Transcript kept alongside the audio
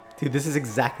Dude, this is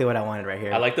exactly what I wanted right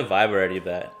here. I like the vibe already of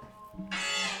that.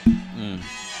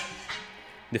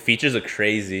 The features are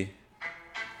crazy.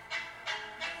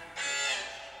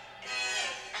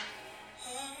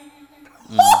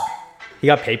 You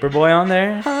got Paperboy on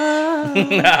there?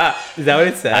 Is that what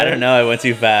it said? I don't know. I went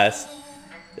too fast.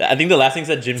 I think the last thing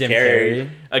said Jim Carrey. Carrey.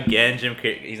 Again, Jim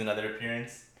Carrey. He's another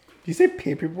appearance. Did you say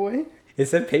Paperboy? It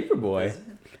said Paperboy.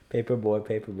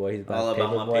 Paperboy. He's All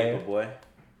about my Paperboy.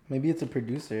 Maybe it's a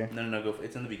producer. No. Go.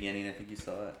 It's in the beginning. I think you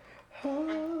saw it.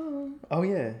 Oh,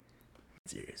 yeah.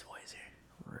 Serious voice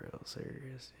here. Real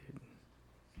serious,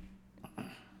 dude.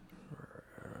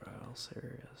 Real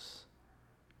serious.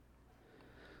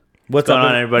 What's going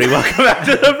on, everybody? Welcome back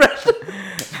to the Fresh.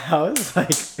 That was like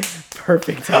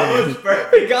perfect timing. That was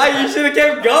perfect. Guy, you should have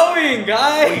kept going,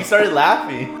 guy. You started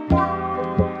laughing.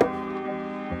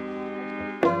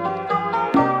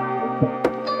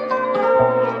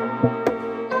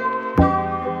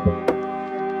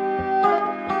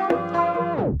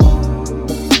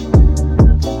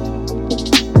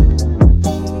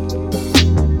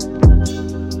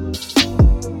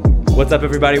 What's up,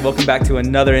 everybody? Welcome back to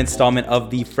another installment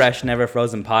of the Fresh Never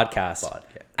Frozen podcast.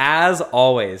 As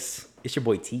always, it's your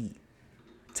boy T.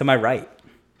 To my right,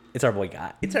 it's our boy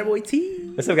Guy. It's our boy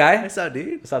T. What's up, Guy? What's up,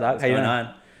 dude? What's up, dog? What's How you going doing?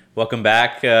 on? Welcome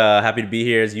back. Happy to be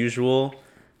here as usual.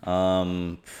 I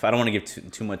don't want to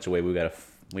give too much away. We got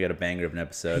a banger of an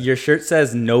episode. Your shirt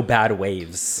says "No bad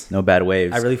waves." No bad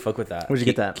waves. I really fuck with that. Where'd you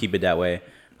get that? Keep it that way.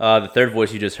 The third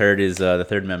voice you just heard is the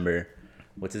third member.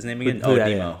 What's his name again? Blue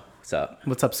Daddy. Nemo. What's up?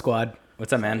 What's up, squad?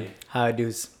 What's up, man? How it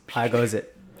does? How goes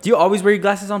it? Do you always wear your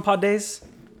glasses on pod days?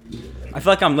 I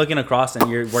feel like I'm looking across and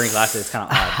you're wearing glasses. It's kind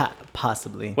of odd.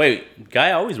 Possibly. Wait,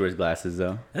 Guy always wears glasses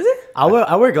though. Is it? I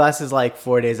wear glasses like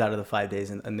 4 days out of the 5 days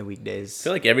in the I weekdays.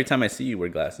 feel like every time I see you wear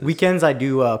glasses. Weekends I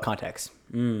do contacts.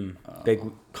 Big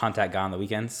contact guy on the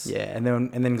weekends. Yeah, and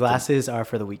then glasses are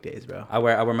for the weekdays, bro. I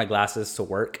wear my glasses to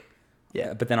work.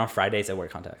 Yeah, But then on Fridays I wear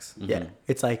contacts. yeah.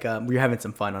 It's like we're having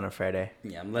some fun on a Friday.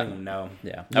 Yeah, I'm letting them know.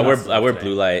 Yeah, You I wear today.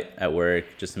 blue light at work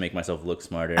just to make myself look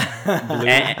smarter.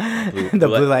 The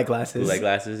blue light glasses. Blue light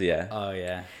glasses, yeah. Oh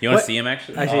yeah. You want What? to see them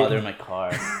actually? Actually- Oh, they're in my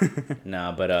car.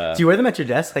 No, but Do you wear them at your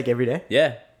desk like every day?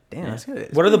 yeah. Damn, that's good.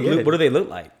 It's What are the pretty blue? good. What do they look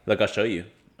like? Look, I'll show you.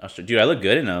 Dude, I look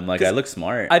good in them. Like I look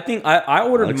smart. I think I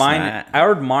ordered Looks mine. smart. I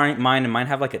ordered mine, and mine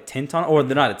have like a tint on, or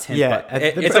they're not a tint. Yeah, but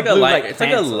it's like a blue, light. It's like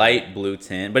a pants. light blue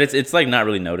tint, but it's like not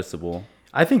really noticeable.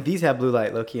 I think these have blue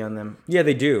light low-key on them. Yeah,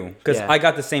 they do. Because Yeah. I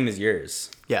got the same as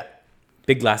yours. Yeah.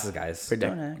 Big glasses, guys. These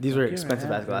act were like you're expensive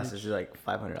ass average. glasses. They're like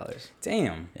 $500.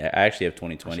 Damn. Yeah, I actually have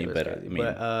 20/20, Shit was but crazy.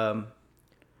 I mean,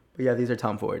 But yeah, these are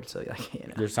Tom Ford, so like, you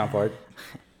know. Your sound forward.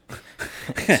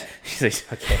 he's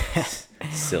like, Okay.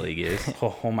 silly gives.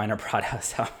 Whole minor prod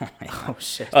house. Oh, my God. Oh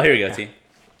shit. Oh, here we go, T.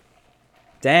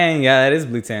 Dang. Yeah, that is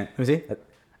blue tint. Let me see.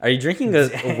 Are you drinking a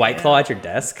White Claw at your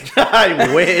desk?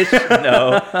 I wish.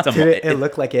 No, it's a, Dude, it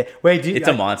looked like it. Wait, it's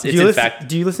a monster. Do It's you in listen, fact-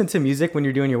 do you listen to music when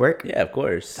you're doing your work? yeah, of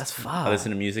course. That's I fire.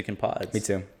 listen to music and pods. Me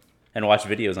too. And watch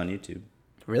videos on YouTube.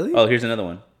 Really? Oh, here's another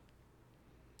one.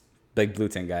 Big blue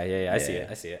tint guy. Yeah, I see Yeah.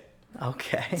 it. I see it.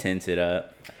 Okay. Tinted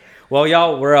up. Well,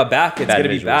 y'all, we're back. It's Bad good to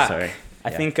be visual, back. sorry. I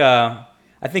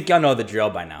Yeah. think y'all know the drill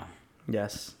by now.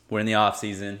 Yes. We're in the off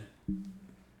season.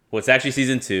 Well, it's actually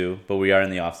season 2, but we are in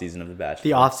the off season of The Bachelor.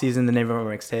 The off season, the Never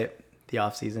mixtape. The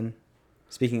off season.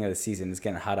 Speaking of the season, it's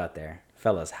getting hot out there.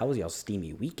 Fellas, how was y'all's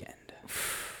steamy weekend?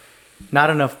 Not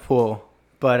enough pool,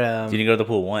 but You didn't go to the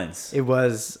pool once. it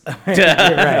was. You're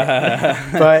right.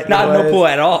 But Not it no was- pool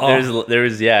at all. There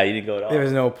was, yeah, you didn't go at all. There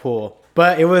was no pool,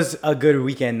 but it was a good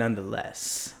weekend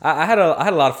nonetheless. I had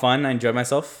a lot of fun. I enjoyed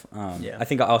myself. Yeah. I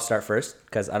think I'll start first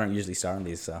because I don't usually start on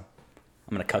these, so I'm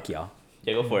gonna cuck y'all.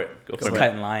 Yeah, go for it. Go Just for cut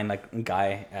it. in line like a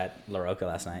guy at La Roca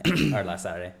last night or last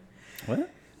Saturday. What?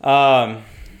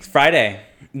 Friday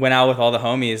went out with all the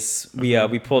homies.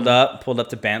 We pulled up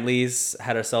to Bentley's,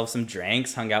 had ourselves some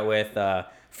drinks, hung out with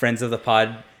friends of the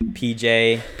pod,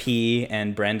 PJ, P,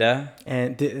 and Brenda.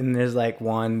 And there's like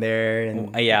one there,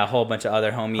 and Yeah, a whole bunch of other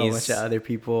a homies. whole bunch of other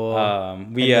people. And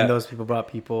and then those people brought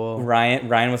people.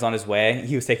 Ryan was on his way.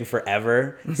 He was taking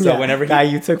forever. So Yeah, whenever guy,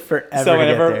 you took forever. so to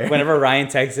get there. whenever Ryan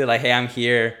texted like, "Hey, I'm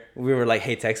here," we were like,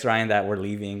 "Hey, text Ryan that we're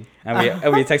leaving." And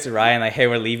we texted Ryan like, "Hey,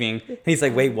 we're leaving." And he's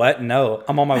like, "Wait, what? No,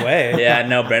 I'm on my way." Yeah,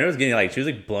 no, Brenda was getting like, she was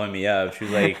like blowing me up. She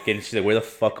was like, she's like, where the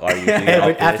fuck are you? She's like, Yeah,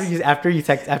 "Oh, but after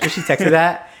this." she texted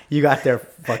that, you got there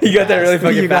fucking. You got there really fast.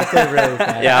 fucking You got there really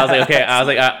fast. Yeah, I was like, okay. I was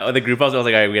like, the group I was like,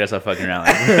 all right, we gotta stop fucking around.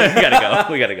 Like,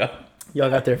 we gotta go. Y'all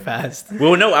got there fast.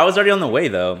 Well, no, I was already on the way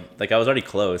though. Like I was already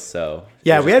close, so.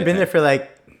 Yeah, it was we just had good been there time. for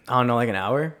like, I don't know, like an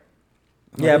hour.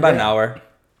 Yeah, about an hour.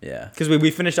 Yeah. Because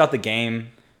we finished out the game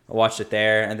I watched it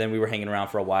there, and then we were hanging around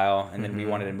for a while, and then we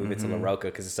wanted to move it to La Roca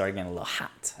because it started getting a little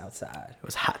hot outside. It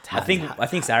was hot. I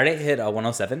think Saturday hit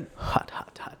 107. hot.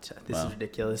 This Wow. is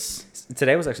ridiculous.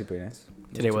 Today was actually pretty nice.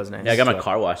 Today was nice. Yeah, I got my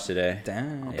car washed today.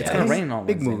 Damn, Yeah. it's gonna rain all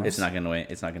Big Wednesday. moves. It's not gonna rain.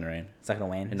 It's not gonna rain. It's not gonna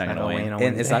wane. It's not gonna rain. on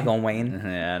And it's not gonna wane.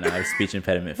 Yeah, no, I have speech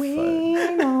impediment. Fuck.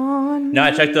 Rain on No,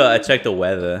 I checked the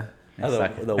weather. Oh, It's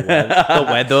not- the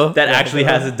weather. that actually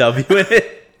has a W in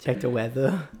it. Check the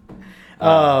weather.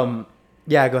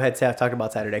 Yeah, go ahead, Seth. Talk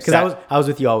about Saturday because I was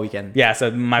with you all weekend. Yeah,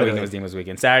 so my Literally. weekend was Dima's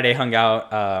weekend. Saturday hung out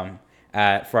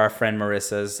for our friend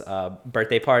Marissa's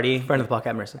birthday party. Friend of the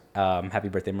podcast, Marissa. Happy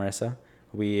birthday, Marissa.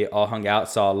 We all hung out,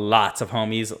 saw lots of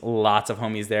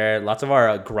homies there, lots of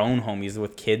our grown homies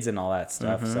with kids and all that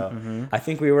stuff. I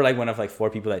think we were like one of like 4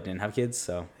 people that didn't have kids.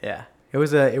 So Yeah, it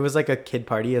was like a kid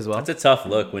party as well. That's a tough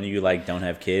look when you like don't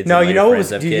have kids. No, and all you your know what friends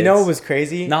was have dude, kids. you know what was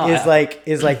crazy? No, is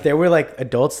like there were like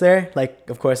adults there. Like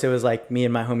of course it was like me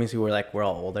and my homies who were like we're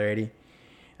all old already,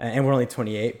 and we're only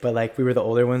 28, but like we were the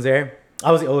older ones there.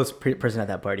 I was the oldest person at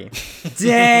that party.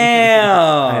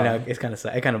 damn. I know it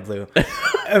kind of blew.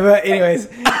 But anyways,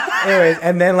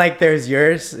 and then like there's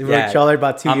yours. Yeah, Like y'all are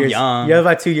about 2 I'm years. young. You're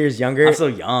about 2 years younger. I'm so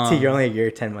young. See, you're only a year,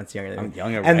 10 months younger than me.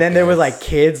 I'm younger. And then there was reckless. like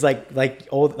kids, like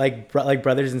old, like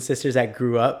brothers and sisters that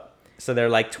grew up. So they're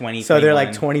like 20. So they're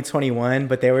like 21. 20, 21,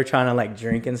 but they were trying to like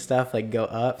drink and stuff, like go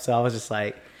up. So I was just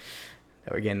like,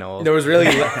 we're getting old. There was really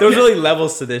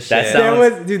levels to this That shit.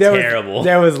 sounds- there terrible. Was,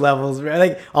 there was levels.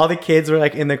 Like all the kids were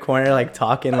like in the corner, like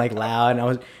talking like loud, and it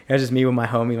was just me with my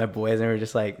homie, my boys, and we were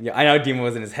just like, Yeah, I know Dima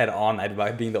was in his head all night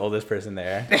about being the oldest person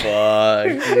there. Fuck.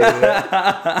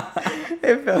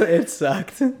 it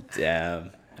sucked.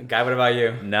 Damn. Guy, what about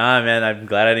you? Nah, man. I'm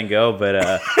glad I didn't go, but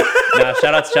nah.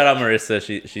 Shout out Marissa.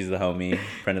 She's the homie,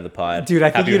 friend of the pod. Dude,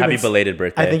 I think you'd have happy been- belated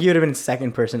birthday. I think you would have been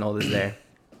second person oldest there.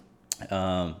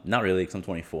 Not really, because I'm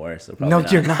 24, so probably No,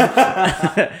 not. you're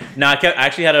not. No, I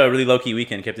actually had a really low key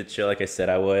weekend. Kept it chill, like I said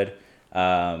I would.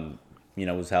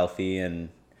 Was healthy and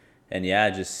yeah,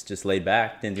 just laid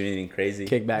back. Didn't do anything crazy.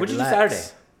 Kick back. What'd you do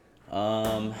relax.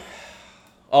 Saturday?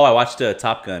 I watched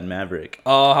Top Gun Maverick.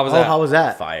 Oh, how was Oh, that? how was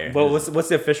that? Fire. Well, what's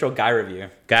the official guy review?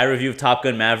 Guy review of Top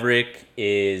Gun Maverick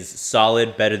is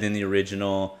solid, better than the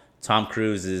original. Tom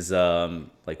Cruise is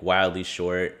like wildly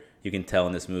short. You can tell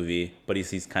in this movie, but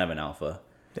he's kind of an alpha.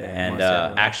 Yeah, And most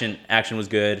definitely. action was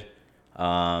good.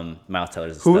 Miles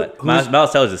Teller's a Who- stud. who's-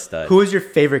 Miles Teller's a stud. Who is your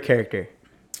favorite character?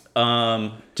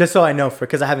 Um, Just so I know,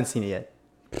 because I haven't seen it yet.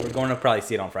 We're going to probably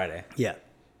see it on Friday. Yeah.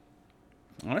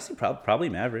 honestly, probably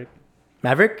Maverick.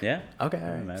 Maverick? Yeah. Okay, all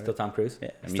right. Maverick. Still Tom Cruise? Yeah,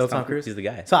 I mean, Still he's Tom Cruise? He's the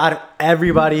guy. So out of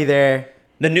everybody there,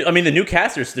 The new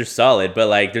cast they're solid, but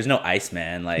like there's no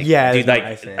Iceman. Like Yeah, dude, there's like no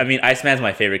Iceman. I mean, Iceman's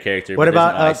my favorite character. what but there's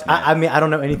about, no Iceman. I mean, I don't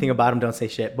know anything about him, don't say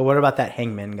shit, but what about that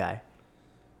Hangman guy?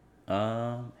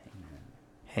 Um,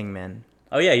 Hangman.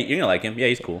 oh yeah, you're gonna like him. Yeah,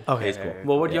 he's cool. Okay, Yeah, he's cool. alright.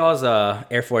 What would y'all's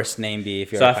Air Force name be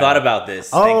if you're So I thought about this.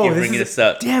 Thank you for bringing this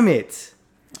up. Damn it.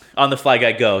 On the fly,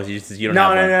 guy, go. You don't No,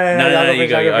 have no, one. no, no, y'all go you first,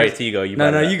 go. y'all go All right, first. so you go. You No,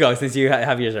 brought no, it up. you go since you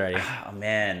have yours already. Oh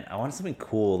man, I want something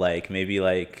cool, like maybe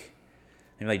like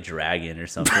dragon or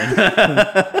something.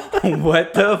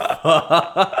 What the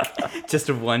fuck? Just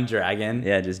one dragon?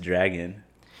 Yeah, just dragon.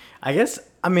 I guess,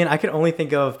 I mean, I could only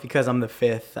think of, because I'm the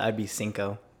fifth, I'd be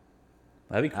Cinco.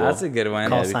 That'd be cool. That's a good one.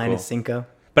 Call that'd be sign cool. is Cinco.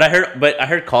 But I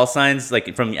heard call signs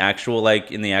like from the actual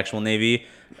like in the actual Navy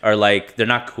are like they're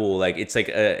not cool. Like it's like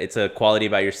it's a quality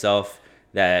about yourself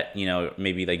that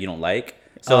maybe like you don't like.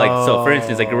 So so for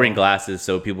instance, like you're wearing glasses,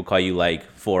 so people call you like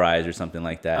Four Eyes or something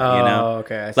like that.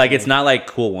 Okay. I Like see. it's not like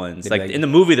cool ones. They'd be Like like- in the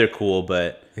movie they're cool,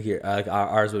 but Like here,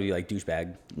 ours would be like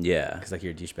douchebag, yeah. because like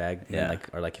you're a douchebag. Yeah.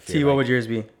 Or like if T, you're what like, would yours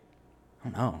be? I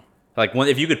don't know. Like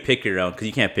if you could pick your own, because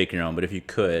you can't pick your own, but if you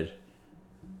could,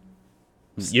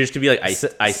 yours could be like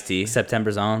iced tea.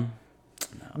 September's on.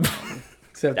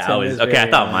 That was okay. I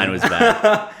thought mine was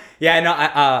bad. Yeah,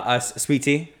 no, sweet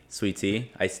tea. Sweet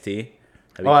tea, iced tea.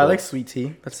 That'd be Oh, I cool. like sweet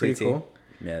tea. That's Sweet pretty tea. cool.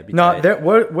 Yeah, that'd be No, tight. there.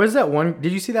 What was that one?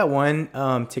 Did you see that one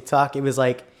TikTok? It was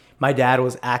like my dad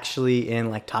was actually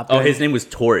in like Top Gun. Oh, his name was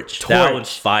Torch. That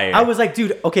one's fire. I was like,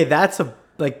 dude, okay, that's a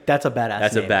badass.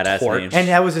 That's a name. badass Torch. name. And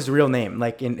that was his real name.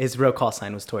 Like in his real call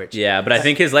sign was Torch. Yeah, but I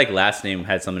think his like last name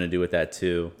had something to do with that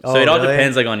too. So Oh, it all really?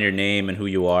 depends like on your name and who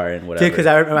you are and whatever. Dude, because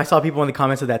I remember I saw people in the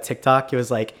comments of that TikTok. It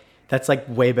was like, that's like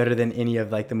way better than any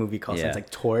of like the movie call signs. Yeah. Like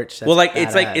Torch. That's well, like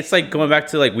badass. it's like going back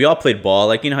to like we all played ball.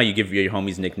 Like you know how you give your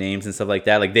homies nicknames and stuff like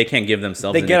that. Like they can't give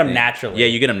themselves. They a get 'em nickname. naturally. Yeah,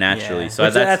 you get them naturally. Yeah. So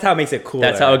Which, that's that's how it makes it cool.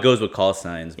 that's how it goes with call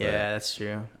signs. But, Yeah, that's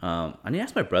true. I need to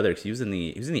ask my brother because he was in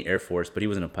the Air Force, but he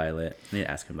wasn't a pilot. I need to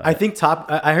ask him about I it. think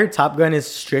I heard Top Gun is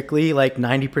strictly like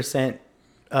 90%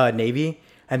 Navy,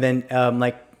 and then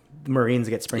like Marines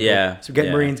get sprinkled. Yeah, So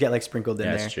yeah. Marines get like sprinkled in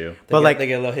Yeah, there. that's true. But like they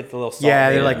get a little hit the little salt. yeah,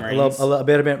 they're Yeah. like Marines. a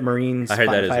bit of Marines. I heard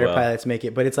that as fighter well. pilots make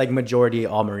it, but it's like majority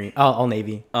all Marine, all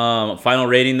Navy. Final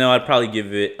rating though, I'd probably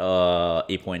give it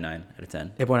 8.9 out of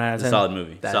 10. 8.9 out of It's a 10. solid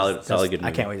movie. Solid good movie.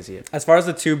 I can't wait to see it. As far as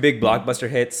the two big blockbuster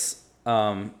hits,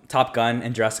 Top Gun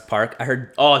and Jurassic Park, I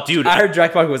heard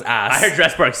Jurassic Park was ass. I heard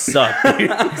Jurassic Park sucked.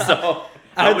 Dude. So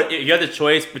if you had the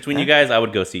choice between you guys, I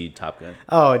would go see Top Gun.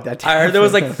 Oh, I heard there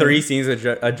was like 3 scenes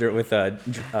with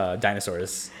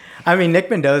dinosaurs. I mean, Nick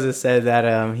Mendoza said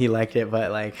that he liked it,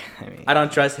 but like, I mean, I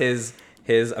don't trust his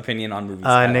opinion on movies.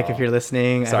 at Nick, all. if you're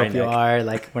listening, Sorry, I hope you Nick. are.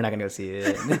 Like, we're not gonna go see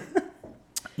it.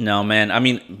 No, man. I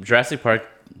mean, Jurassic Park.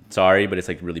 Sorry, but it's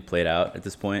like really played out at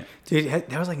this point. Dude,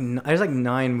 there was like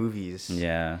 9 movies.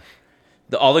 Yeah.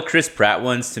 All the Chris Pratt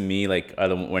ones to me like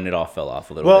are when it all fell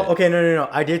off a little Well, bit. okay, no.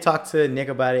 I did talk to Nick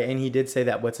about it, and he did say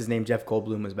that what's his name, Jeff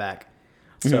Goldblum, was back.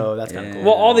 So that's kind of cool.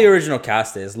 Well, all the original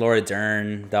cast is Laura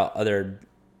Dern, the other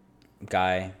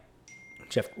guy.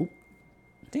 Jeff. Oop.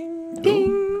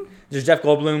 Ding. There's Jeff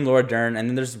Goldblum, Laura Dern, and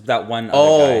then there's that one other guy,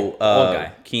 the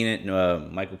old guy.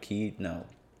 Michael Keaton. No,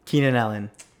 Keenan Allen.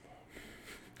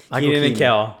 Keenan and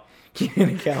Kel. Keenan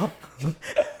and Kel.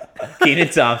 Keaton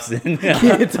Thompson.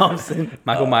 Keenan Thompson.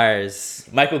 Michael Myers.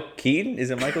 Michael Keaton? Is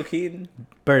it Michael Keaton?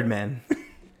 Birdman.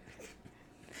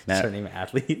 Nah. Surname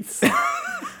athletes.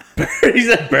 He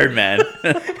said Birdman.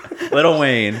 Little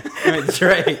Wayne.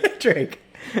 Drake.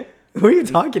 Who are you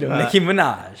talking about? Nicki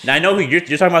Minaj. Now I know who you're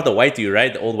talking about. The white dude,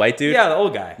 right? The old white dude. Yeah, the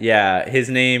old guy. Yeah. His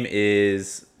name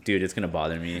is. Dude, it's gonna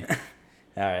bother me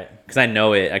All right. because I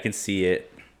know it. I can see it.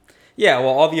 Yeah, well,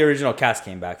 all the original cast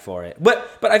came back for it. But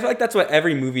I feel like that's what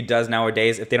every movie does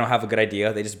nowadays. If they don't have a good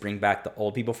idea, they just bring back the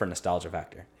old people for nostalgia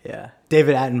factor. Yeah.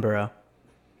 David Attenborough.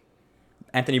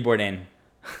 Anthony Bourdain.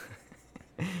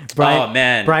 Brian, Oh,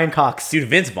 man. Brian Cox. Dude,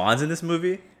 Vince Vaughn's in this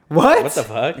movie. What? What the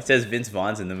fuck? It says Vince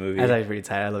Vaughn's in the movie. I was actually pretty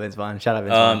tired. I love Vince Vaughn. Shout out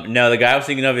Vince Vaughn. No, the guy I was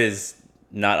thinking of is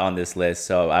not on this list,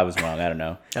 so I was wrong. I don't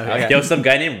know. Okay. There was some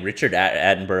guy named Richard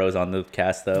Attenborough's on the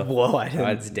cast though. Whoa, I didn't.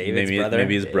 It's David's maybe, brother.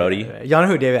 Maybe it's Brody. Y'all know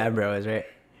who David Attenborough is, right?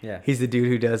 Yeah. He's the dude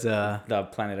who does the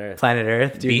Planet Earth. Planet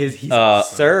Earth. Dude, he's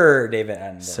Sir David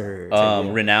Attenborough.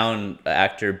 Sir. Renowned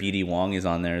actor BD Wong is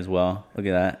on there as well. Look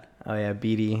at that. Oh yeah,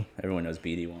 BD. Everyone knows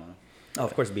BD Wong. Oh,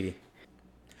 of course, BD.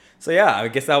 So yeah, I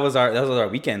guess that was our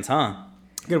weekends, huh?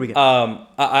 Good weekend.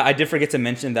 I did forget to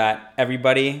mention that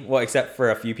everybody, well, except for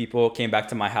a few people, came back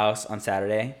to my house on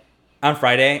Friday,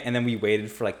 and then we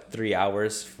waited for like 3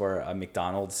 hours for a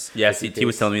McDonald's. Yeah, CT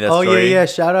was telling me that Oh story. yeah.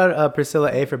 Shout out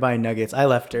Priscilla A for buying nuggets. I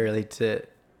left early to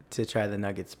try the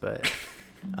nuggets, but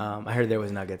I heard there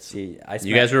was nuggets. See,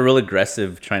 You guys were real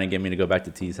aggressive trying to get me to go back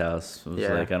to T's house. It was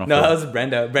Yeah. like, I don't No, feel- that was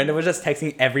Brenda. Brenda was just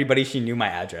texting everybody she knew my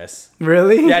address.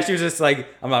 Really? Yeah, she was just like,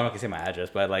 I'm not gonna say my address,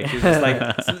 but like she was just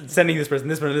like sending this person,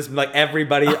 like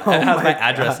everybody has my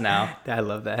address God. now. I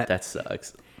love that. That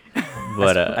sucks.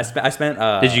 But I spent.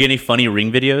 did you get any funny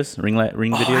ring videos? Ring Oh,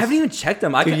 videos? I haven't even checked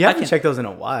them. Dude, you haven't checked those in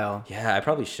a while. Yeah, I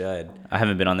probably should. I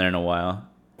haven't been on there in a while.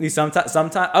 At least sometimes.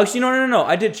 Actually, no.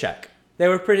 I did check. They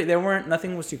were pretty. They weren't.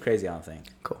 Nothing was too crazy. I don't think.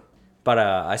 Cool. But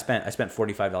I spent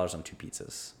 $45 on 2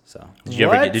 pizzas. So Did you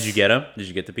ever What? get? Did you get them? Did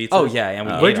you get the pizza? Oh, yeah, and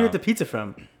we ate Where'd you them. get the pizza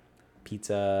from?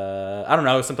 Pizza. I don't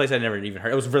know. It was someplace I never even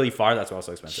heard. It was really far. That's why it was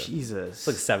so expensive. Jesus.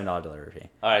 It's like $7 delivery fee.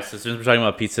 All right, so since we're talking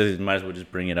about pizza, we might as well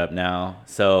just bring it up now.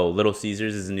 So, Little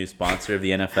Caesars is a new sponsor of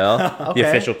the NFL, Okay. the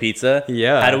official pizza.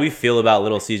 Yeah. How do we feel about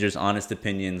Little Caesars? Honest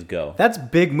opinions, go. That's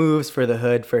big moves for the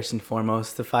hood, first and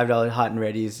foremost. The $5 hot and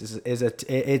ready's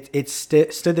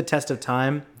stood the test of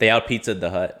time. They out pizzaed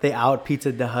the Hut. They out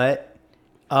pizzaed the hut.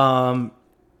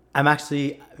 I'm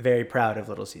actually very proud of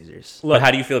Little Caesars. But how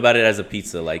do you feel about it as a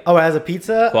pizza? Like, Oh, as a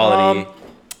pizza, Quality.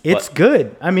 it's What?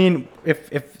 good. I mean, if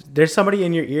there's somebody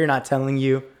in your ear not telling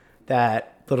you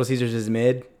that Little Caesars is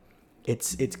mid,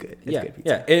 it's good. It's good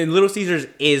pizza. Yeah. And Little Caesars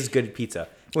is good pizza.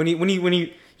 When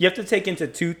you have to take into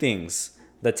 2 things: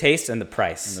 the taste and the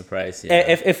price. the price, yeah.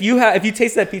 If you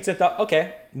taste that pizza and thought,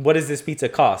 okay, what does this pizza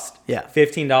cost? Yeah.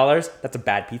 $15. That's a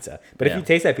bad pizza. But if Yeah. you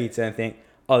taste that pizza and think,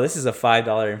 oh, this is a $5.50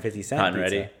 Hot and pizza.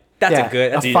 ready. That's Yeah, a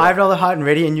good. That's $5 hot and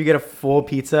ready, and you get a full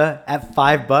pizza at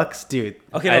 $5, dude.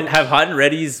 Okay, Have Hot and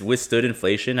Ready's withstood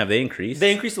inflation? Have they increased?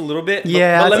 they increased a little bit.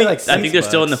 Yeah, but I'd let say me like I think they're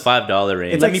still in the $6. $5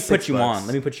 range. It's let like me put you $6. on.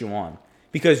 Let me put you on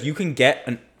because you can get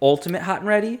an ultimate hot and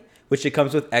ready, which it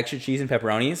comes with extra cheese and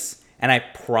pepperonis, and I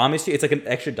promise you, it's like an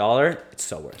extra $1. It's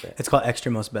so worth it. It's called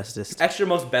extra most bestest. Extra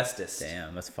most bestest.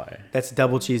 Damn, that's fire. That's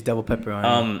double cheese, double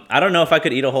pepperoni. I don't know if I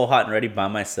could eat a whole Hot and Ready by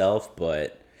myself,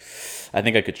 but I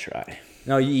think I could try.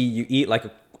 No, you eat like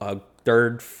a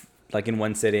third, like in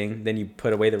one sitting, then you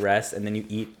put away the rest, and then you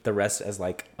eat the rest as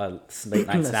like a late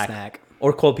night snack.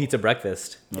 Or cold pizza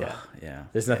breakfast. Yeah. Ugh, yeah.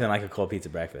 There's nothing like a cold pizza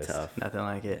breakfast. Tough. Nothing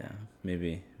like it. Yeah.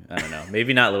 Maybe. I don't know.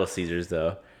 Maybe not Little Caesars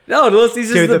though. No, Little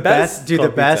Caesars Dude, is the best. Dude, the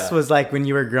cold best pizza. was like when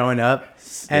you were growing up,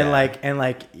 and Yeah.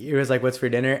 like it was like what's for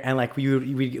dinner, and like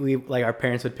we like our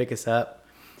parents would pick us up,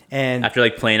 and After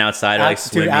like playing outside or like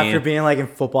dude, swimming. after being like in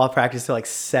football practice till like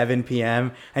 7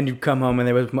 p.m. and you'd come home and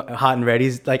there was hot and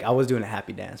ready's, like I was doing a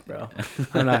happy dance, bro.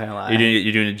 I'm not gonna lie.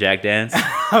 you're doing a jack dance.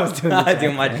 I was doing. I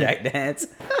do my Jack dance.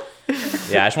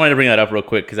 Yeah, I just wanted to bring that up real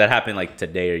quick because that happened like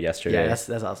today or yesterday. Yeah, that's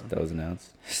awesome. that was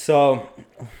announced. So,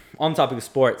 on the topic of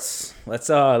sports, let's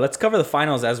cover the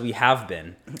finals as we have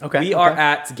been. Okay, We are okay.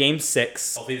 at Game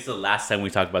 6. Hopefully this is the last time we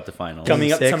talk about the finals.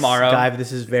 Coming up tomorrow. Dive,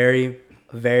 this is very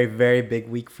big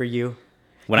week for you.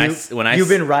 When You've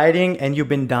been riding and you've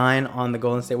been dying on the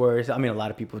Golden State Warriors. I mean, a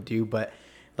lot of people do, but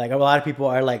like a lot of people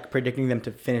are like predicting them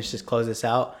to close this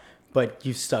out. But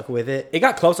you stuck with it. It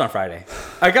got close on Friday.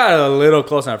 I got a little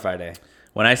close on Friday.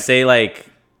 when I say like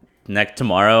next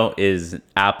tomorrow is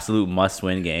absolute must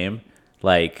win game,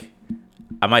 like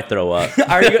I might throw up.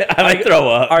 Are you? I might throw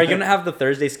up. Are you gonna have the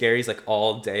Thursday scaries like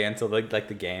all day until like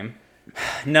the game?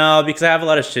 No, because I have a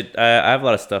lot of shit. I have a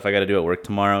lot of stuff I got to do at work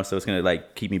tomorrow, so it's gonna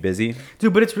like keep me busy.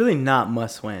 Dude, but it's really not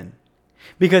must win.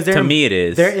 Because To me it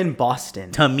is. They're in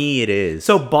Boston. To me, it is.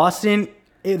 So Boston,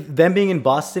 them being in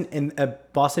Boston and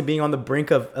Boston being on the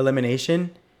brink of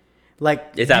elimination, like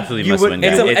It's absolutely you must would- win.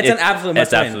 It's, Yeah. it's an absolute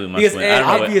must It's win. absolute must Because win. I don't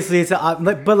know what- Obviously, it's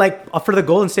but like for the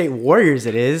Golden State Warriors,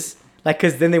 it is like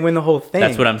because then they win the whole thing.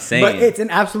 That's what I'm saying. But it's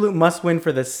an absolute must win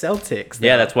for the Celtics.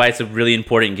 Yeah, though. that's why it's a really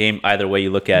important game either way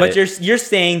you look at But it. you're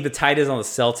saying the tide is on the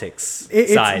Celtics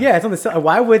It's, side. yeah, it's on the side.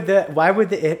 Why would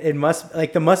it must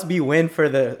like the must be win for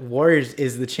the Warriors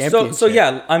is the championship. So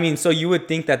yeah, I mean, so you would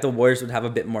think that the Warriors would have a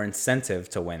bit more incentive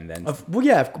to win then. Well,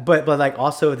 yeah, but like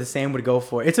also the same would go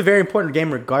for it's a very important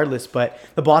game regardless. But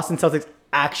the Boston Celtics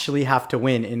actually have to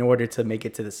win in order to make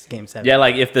it to this game 7. Yeah,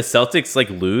 like if the Celtics like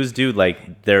lose, dude,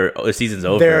 like their season's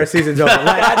over. Their season's over. Like,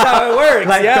 That's how it works.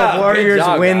 like yeah, the Warriors good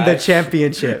job, win the guys.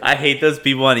 championship. I hate those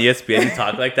people on ESPN who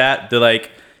talk like that. They're like,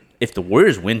 if the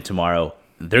Warriors win tomorrow,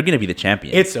 they're gonna be the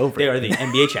champions. It's over. They are the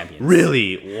NBA champions.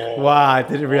 really, whoa, Wow, I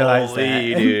didn't realize holy,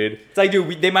 that. dude. It's like,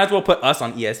 dude, they might as well put us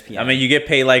on ESPN. I mean, you get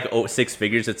paid like 6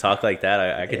 figures to talk like that.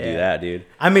 I could do Yeah. that, dude.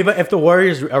 I mean, but if the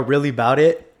Warriors are really about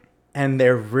it and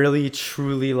they're really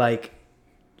truly like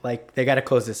they got to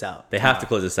close this out. They have to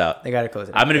close this out. They got to close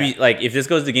it. I'm gonna Yeah. be like, if this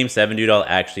goes to Game 7, dude, I'll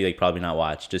actually like probably not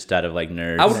watch, just out of like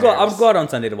nerves. I would go out on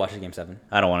Sunday to watch the game 7.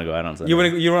 I don't want to go out on Sunday. You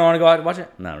don't want to go out and watch it?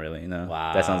 Not really. No.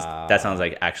 Wow. That sounds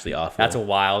like actually awful. That's a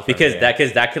wild because frontier.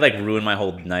 that could like ruin my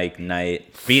whole night.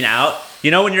 Being out, you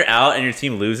know, when you're out and your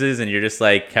team loses and you're just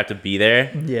like have to be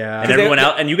there. Yeah. And 'Cause everyone they-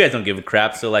 out, and you guys don't give a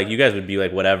crap, so like you guys would be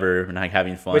like whatever and like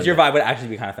having fun. But your vibe would actually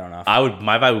be kind of thrown off.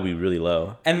 my vibe would be really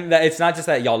low. And it's not just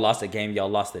that y'all lost a game, y'all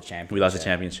lost the championship. We lost the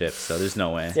championship, so there's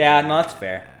no way. Yeah, no, that's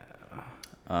fair.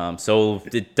 So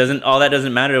all that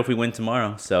doesn't matter if we win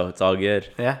tomorrow. So it's all good.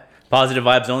 Yeah. Positive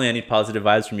vibes only. I need positive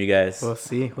vibes from you guys. We'll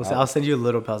see. I'll send you a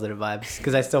little positive vibes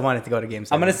because I still want it to go to game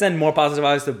 7. I'm going to send more positive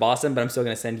vibes to Boston, but I'm still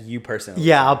going to send you personally.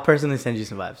 Yeah, I'll personally send you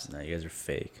some vibes. No, you guys are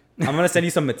fake. I'm going to send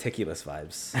you some meticulous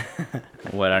vibes.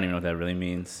 What? I don't even know what that really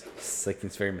means.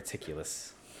 It's very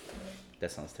meticulous.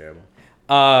 That sounds terrible.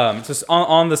 So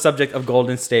on the subject of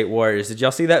Golden State Warriors, did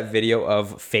y'all see that video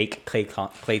of fake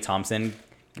Klay Thompson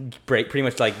pretty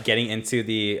much like getting into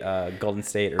the Golden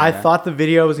State arena? I thought the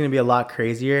video was going to be a lot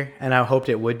crazier and I hoped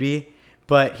it would be,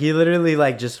 but he literally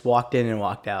like just walked in and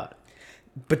walked out.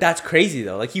 But that's crazy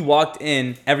though. Like he walked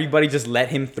in, everybody just let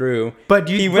him through. But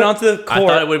he went onto the court. I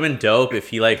thought it would have been dope if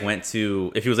he like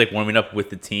if he was like warming up with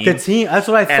the team. The team, that's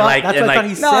what I thought. like- That's and what I thought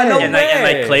like- he No, said. no and like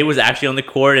way. Clay was actually on the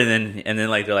court, and then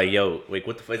like they're like, "Yo, wait,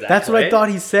 what the fuck is that?" That's what I Klay? thought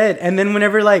he said. And then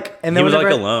whenever like, and then He was like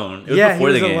whenever, alone. It was yeah, before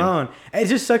he was the game. alone. It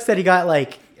just sucks that he got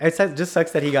like. It just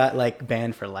sucks that he got like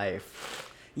banned for life.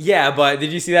 Yeah, but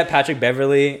did you see that Patrick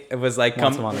Beverly? It was like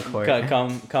Wants come him on the court.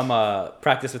 come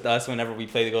practice with us whenever we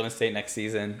play the Golden State next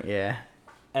season. Yeah.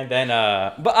 And then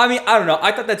but I mean, I don't know.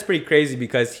 I thought that's pretty crazy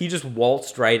because he just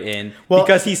waltzed right in Well,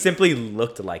 because he simply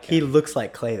looked like him. He looks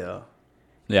like Clay though.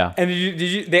 Yeah, And did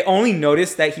you they only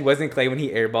noticed that he wasn't Clay when he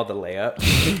airballed the layup?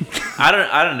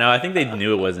 I don't know. I think they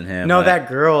knew it wasn't him. No, but- that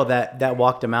girl that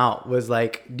walked him out was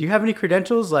like, "Do you have any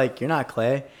credentials? Like, you're not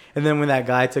Clay." And then when that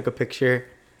guy took a picture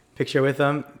with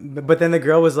him, but then the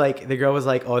girl was like,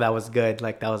 "Oh, that was good.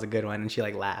 Like, that was a good one," and she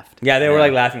like laughed. Yeah, they were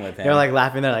like laughing with him. They were like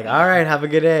laughing. They're like, "All right, have a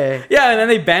good day." yeah, and then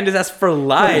they banned his ass for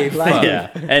life. Life. Yeah,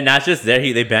 and not just there.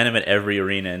 They ban him at every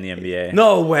arena in the NBA.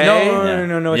 No way. No, no, no,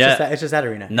 no, no. It's Yeah. just that. It's just that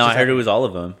arena. no, It's I just heard that- it was all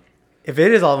of them. If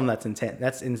it is all of them, that's intent.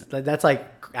 That's like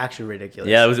actually ridiculous.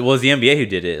 Yeah, it was the NBA who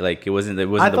did it. Like it wasn't the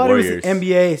I thought Warriors. it was the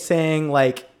NBA saying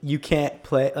like you can't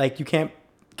play, like you can't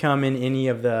come in any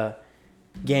of the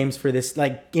games for this,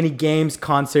 like any games,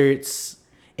 concerts,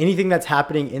 anything that's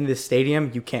happening in this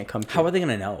stadium, you can't come to. How are they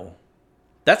gonna know?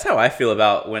 That's how I feel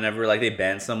about whenever like they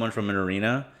ban someone from an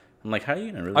arena. I'm like, how are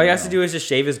you gonna really? All he has know? to do is just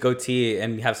shave his goatee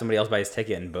and have somebody else buy his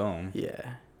ticket, and boom.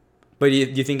 Yeah, But do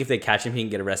you think if they catch him, he can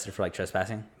get arrested for like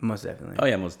trespassing? most definitely. Oh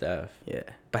yeah, most def. Yeah.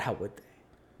 But how would they?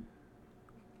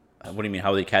 What do you mean?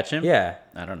 How would they catch him? Yeah,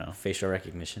 I don't know. facial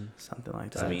recognition. Something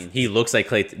like that. I mean, he looks like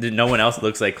Clay. No one else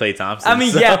looks like Klay Thompson. I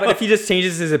mean, so- yeah, but if he just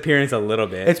changes his appearance a little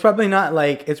bit, it's probably not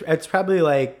like it's probably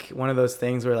like one of those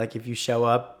things where like if you show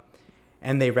up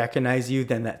and they recognize you,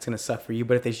 then that's gonna suck for you.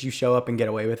 But if you show up and get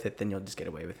away with it, then you'll just get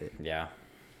away with it. yeah,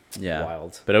 yeah,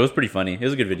 wild. But it was pretty funny. It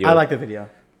was a good video. I like the video.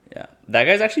 Yeah, that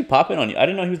guy's actually popping on you. I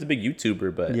didn't know he was a big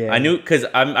YouTuber, but Yeah. I knew because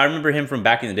I remember him from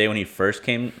back in the day when he first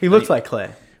came. He looks like Clay.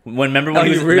 Remember Oh, when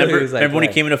he he was, really remember, was like remember when he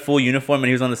Clay. came in a full uniform and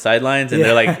he was on the sidelines and Yeah.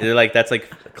 they're like that's like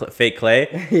fake Clay.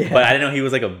 Yeah. But I didn't know he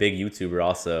was like a big YouTuber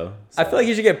also. I feel like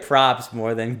you should get props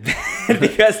more than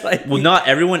because like Well, not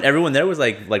everyone there was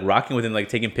like rocking with him, like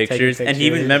taking pictures. And he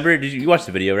even pictures. remember. Did you watch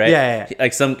the video, right? Yeah.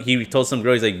 Like he told some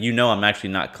girl, he's like, I'm actually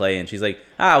not Clay, and she's like,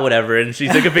 whatever, and she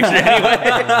took a picture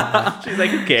anyway. She's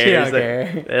like, who cares? She don't Like,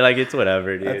 care. they're like, it's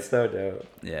whatever, dude. that's so dope.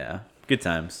 Yeah, good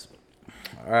times.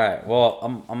 All right, well,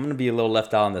 I'm gonna be a little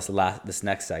left out on this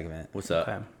next segment. What's up?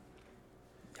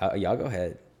 Okay. Y'all go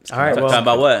ahead. All right. Talking Well,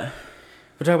 about what?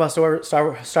 we're talking about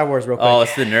Star Wars real quick. Oh,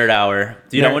 it's the nerd hour.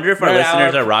 Dude, I Nerd- wonder if our nerd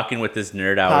listeners hour. are rocking with this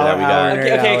nerd hour Power that we got. hour. Okay,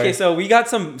 Nerd okay, hour. okay. So we got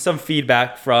some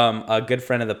feedback from a good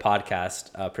friend of the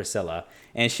podcast, Priscilla,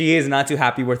 and she is not too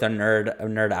happy with our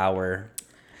nerd hour.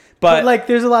 But like,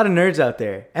 there's a lot of nerds out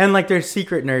there, and like, there's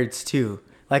secret nerds too.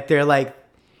 Like, they're like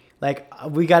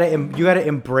you gotta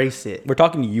embrace it. we're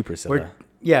talking to you, Priscilla.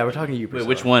 We're talking to you. Wait, Priscilla.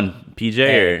 which one? PJ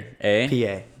or A?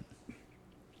 PA.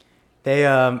 They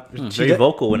Very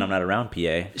vocal when I'm not around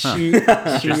PA. Huh. She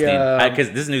Interesting. Because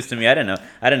this is news to me. I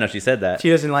didn't know she said that. she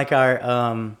doesn't like our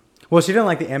well, she doesn't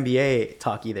like the NBA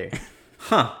talk either.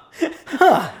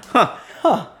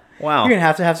 Wow. You're gonna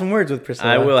have to have some words with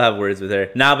Priscilla. I will have words with her.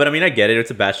 Nah, but I mean, I get it.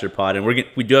 It's a bachelor pod, and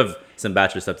we do have some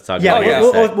bachelor stuff to talk Yeah, about. here in a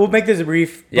we'll, sec. we'll make this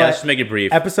brief. Yeah, but let's just make it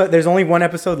brief. Episode. There's only one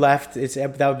episode left.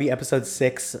 That would be episode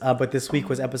 6. But this week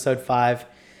was episode 5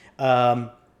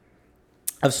 of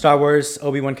Star Wars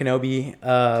Obi-Wan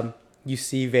Kenobi. You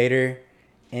see Vader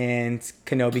and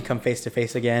Kenobi come face to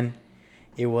face again.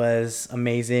 It was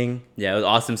amazing. Yeah, it was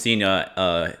awesome seeing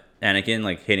Anakin,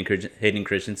 like Hayden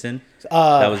Christensen.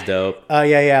 That was dope.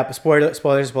 Yeah. But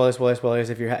spoilers.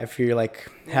 If you're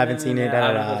like haven't seen it,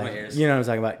 I don't close my ears. you know what I'm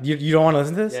talking about. You don't want to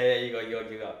listen to this? Yeah, you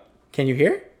go. Can you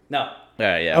hear? No. All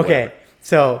right, yeah. Okay,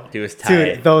 so Dude, it was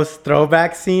tight. dude, those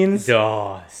throwback scenes.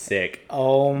 Oh, sick.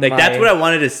 Oh my! Like that's what I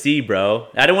wanted to see, bro.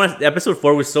 I don't want. Episode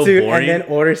 4 was so Dude, boring. and then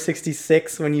Order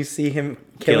 66 when you see him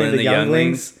killing the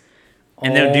younglings.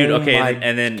 And then, dude, okay, Oh my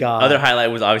and then God. other highlight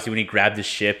was obviously when he grabbed the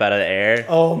ship out of the air.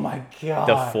 Oh my god.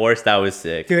 The Force, that was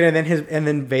sick. Dude, and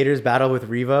then Vader's battle with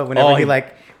Reva whenever Oh,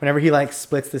 he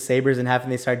splits the sabers in half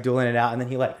and they start dueling it out and then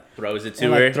he like Throws it to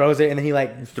and, her, like, throws it and then he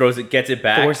like throws it, gets it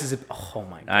back. forces it. Oh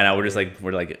my god. I know we're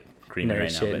creaming Nerd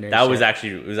right shit, now, but nerd that was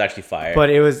shit. actually fire. But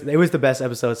it was the best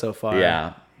episode so far.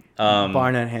 yeah,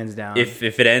 Bar none, hands down. if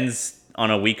it ends on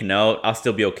a weak note, I'll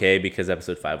still be okay because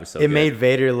episode 5 was so it good. made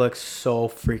Vader look so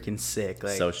freaking sick,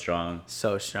 like so strong.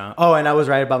 so strong. Oh, and I was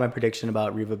right about my prediction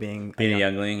about Reva being Being a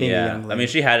youngling, being a yeah. youngling. I mean,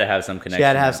 she had to have some connection. She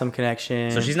had to have now. some connection.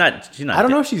 So she's not. I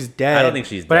don't know if she's dead. I don't think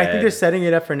she's but I dead. think they're setting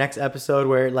it up for next episode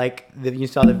where like you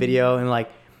saw the video and like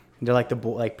they're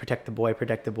like protect the boy,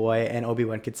 and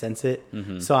Obi-Wan could sense it.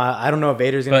 So I don't know if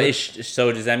Vader's gonna. But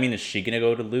so does that mean is she gonna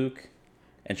go to Luke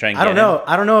and try and? I don't get him? know.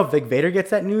 I don't know if like Vader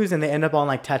gets that news and they end up on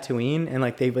like Tatooine and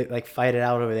like they like fight it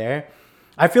out over there.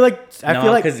 I feel like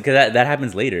because that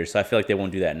happens later, so I feel like they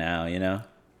won't do that now. You know,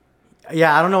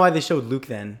 yeah. I don't know why they showed Luke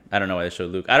then. I don't know why they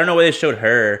showed Luke. I don't know why they showed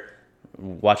her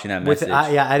watching that message.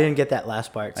 I didn't get that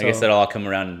last part. I guess that'll all come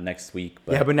around next week.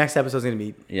 But yeah, but next episode's gonna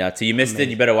be. yeah, so you missed it.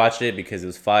 You better watch it because it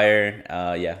was fire.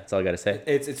 Yeah, that's all I gotta say.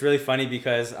 It's really funny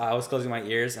because I was closing my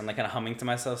ears and like kind of humming to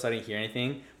myself so I didn't hear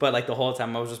anything. But like the whole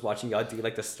time I was just watching y'all do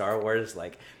like the Star Wars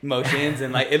like motions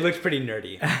and like it looks pretty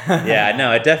nerdy. Yeah,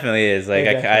 no, it definitely is. Like It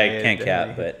I definitely is, can't cap,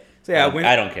 definitely. but So yeah,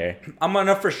 I don't care. I'm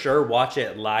gonna for sure watch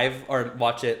it live or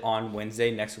watch it on Wednesday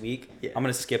next week. Yeah. I'm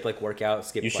gonna skip like workout,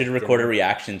 skip. You should like, record a dinner.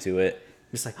 reaction to it.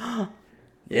 Just like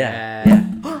Yeah.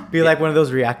 Be like one of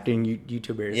those reacting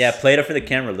YouTubers. Yeah, play it up for the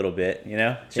camera a little bit, you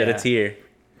know? Shed Yeah. a tear.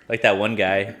 Like that one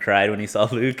guy who cried when he saw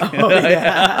Luke. Oh,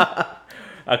 yeah.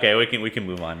 All Okay, we can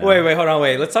move on now. Wait, hold on,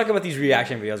 wait. Let's talk about these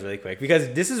reaction videos really quick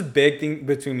because this is a big thing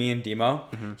between me and Demo.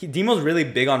 Demo's really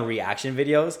big on reaction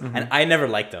videos, and I never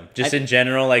liked them. Just in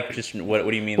general, like, just what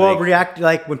do you mean? Well, like, react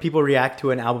like when people react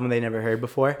to an album they never heard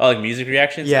before. oh, like music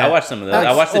reactions? Yeah, I watched some of those.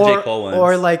 I watched the J. Cole ones.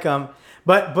 Or like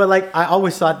but like I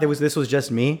always thought this was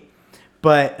just me,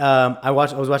 but I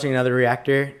was watching another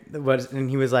reactor, and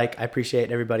he was like, I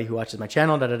appreciate everybody who watches my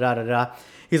channel. Da da da da da.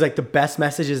 He's like, the best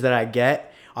messages that I get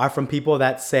are from people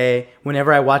that say,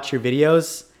 whenever I watch your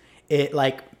videos, it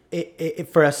like it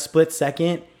for a split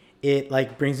second, it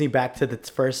like brings me back to the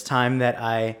first time that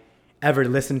I ever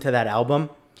listened to that album.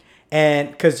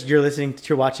 And because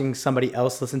you're watching somebody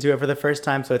else listen to it for the first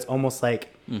time, so it's almost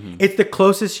like it's the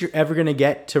closest you're ever gonna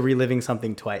get to reliving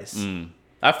something twice.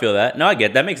 I feel that. No, I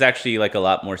get that. Makes actually like a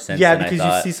lot more sense. Yeah, than because I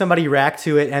thought. you see somebody react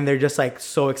to it and they're just like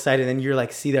so excited, and you're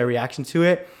like see their reaction to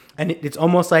it, and it's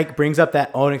almost like brings up that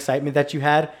own excitement that you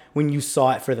had when you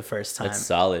saw it for the first time. That's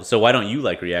solid. So why don't you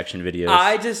like reaction videos?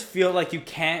 I just feel like you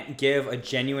can't give a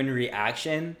genuine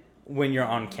reaction when you're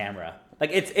on camera. Like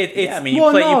it's yeah, I mean, you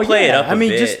play it up a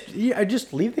bit.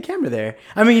 just leave the camera there.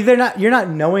 I mean, you're not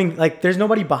knowing, like, there's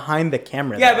nobody behind the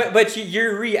camera. yeah, there. but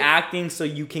you're reacting so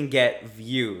you can get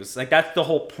views. Like that's the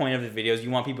whole point of the videos. You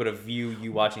want people to view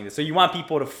you watching this, so you want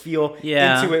people to feel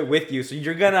Yeah. into it with you. So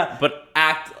you're gonna But-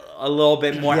 act a little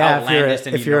bit more Yeah, outlandish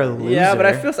than if you you're a normally loser. Yeah, but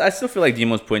I still feel like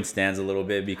Demo's point stands a little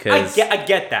bit because I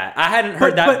get that. I hadn't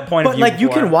heard that point of view like you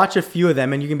before. can watch a few of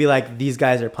them and you can be like, these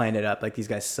guys are playing it up, like these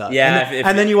guys suck. Yeah, and then, if-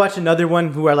 and then you watch another one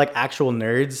who are like actual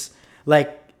nerds, who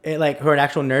are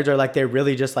actual nerds, or like they're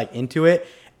really just like into it,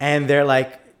 and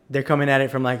they're coming at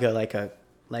it from like a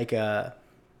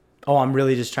oh, I'm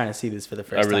really just trying to see this for the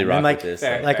first I really time. rock And like with this.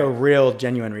 Fair. like a real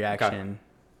genuine reaction.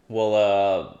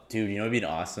 Well, dude, you know it'd be an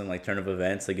awesome like turn of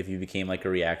events, like if you became like a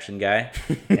reaction guy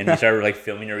and you started like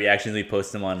filming your reactions, we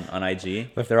post them on IG.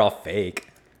 if they're all fake.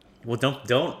 Well,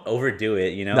 don't overdo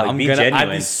it, you know. No, like, I'm be gonna. genuine.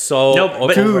 I'd be so No, but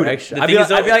over dude, extra. the I'd thing be, is,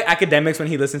 though- I'd be like academics when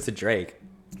he listens to Drake.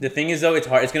 The thing is, though, it's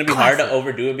hard. It's gonna be hard to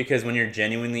overdo it because when you're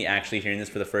genuinely actually hearing this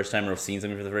for the first time or seeing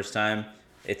something for the first time,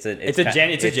 it's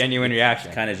a genuine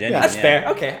reaction. kind of genuine. That's yeah. fair.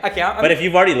 Okay. But if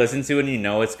you've already listened to it and you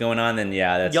know what's going on, then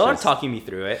yeah, that's y'all are just- talking me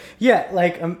through it. Yeah,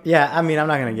 I mean, I'm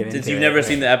not gonna get into it. Since you've never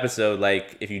seen the episode,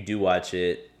 like if you do watch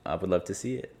it, I would love to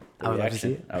see it. The I would love to reaction.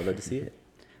 see it. I would love to see it.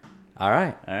 All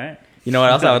right. All right. You know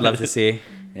what else I would love to see?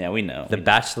 Yeah, we know. The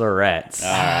Bachelorettes. All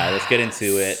right, let's get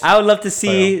into it. I would love to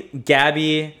see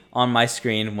Gabby on my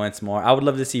screen once more. I would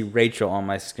love to see Rachel on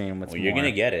my screen once Well, more. you're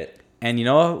gonna get it. And you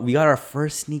know what? We got our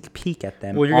first sneak peek at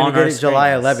them. Well, you're gonna on get our it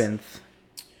July screens. 11th.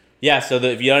 Yeah, so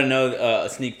if you don't know, a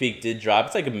sneak peek did drop.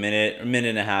 It's like a minute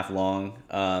and a half long.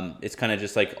 It's kind of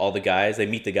just like all the guys. They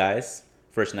meet the guys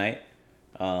first night.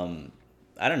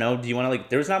 I don't know. Do you want to like?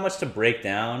 There's not much to break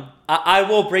down. I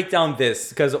will break down this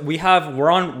because we're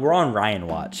on Ryan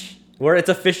Watch. It's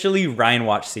officially Ryan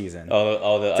Watch season.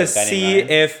 All the to guy named see Ryan.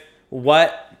 if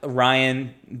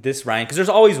this Ryan, because there's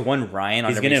always one Ryan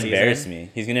on He's every gonna season. embarrass me.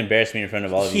 He's gonna embarrass me in front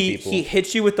of all of you people. He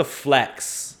hits you with the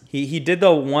flex. He did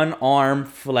the one arm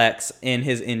flex in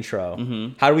his intro.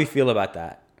 Mm-hmm. How do we feel about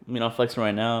that? I mean, I'm flexing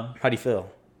right now. How do you feel?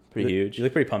 Pretty huge. You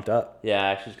look pretty pumped up. Yeah,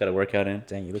 I actually just got a workout in.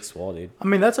 Dang, you look swole, dude. I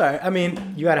mean, that's all right. I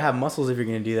mean, you gotta have muscles if you're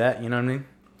gonna do that. You know what I mean?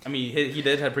 I mean, he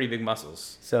did have pretty big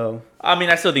muscles. So I mean,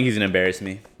 I still think he's gonna embarrass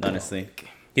me. Honestly,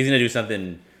 he's gonna do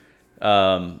something.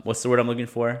 What's the word I'm looking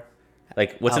for?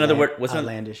 Like, what's another word? What's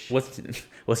outlandish.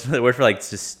 what's another word for like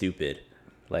just stupid?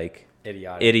 Like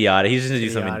Idiotic. He's just gonna do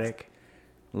something idiotic,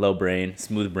 low brain,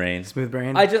 smooth brain. smooth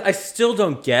brain. I still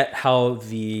don't get how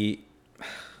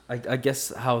I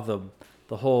guess how the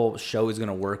whole show is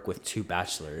gonna work with two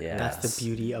bachelors. Yeah. That's the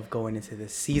beauty of going into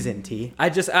this season, T. I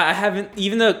haven't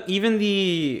even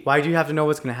the. Why do you have to know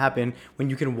what's gonna happen when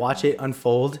you can watch it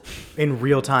unfold in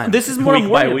real time? This is what I'm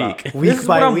Week by worried week. about. Week This is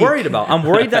by what I'm week. worried about. I'm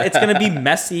worried that it's gonna be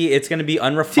messy. It's gonna be See,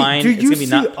 unrefined. do It's you gonna be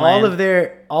see not all planned. of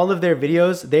their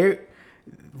videos?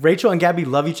 Rachel and Gabby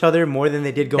love each other more than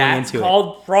they did going That's into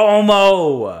called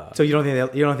promo. it. So you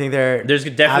don't think they're There's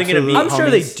definitely gonna be- absolute I'm sure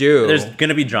they homies? do. There's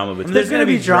gonna be drama between. There's gonna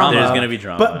be drama. There's gonna be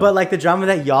drama. But like the drama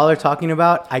that y'all are talking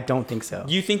about, I don't think so.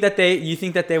 You think that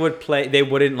they would play? They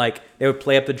wouldn't like. They would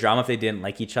play up the drama if they didn't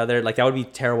like each other. Like that would be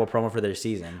terrible promo for their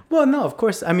season. Well, no, of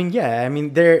course. I mean, yeah. I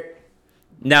mean, they're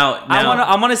now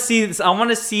I want to see this. I want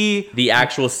to see. the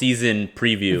actual season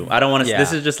preview. I don't want to. Yeah.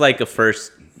 This is just like a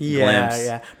first glimpse.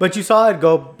 yeah. But you saw it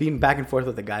go being back and forth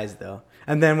with the guys though.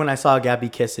 And then when I saw Gabby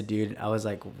kiss a dude, I was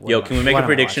like, what Yo, am I- can we make what a am I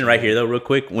prediction watching? right here though, real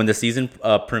quick? When the season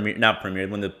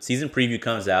when the season preview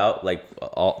comes out, like the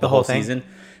whole whole thing? season,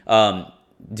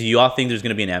 Do you all think there's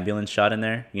gonna be an ambulance shot in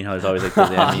there? You know, there's always like those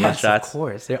ambulance Yes, shots. of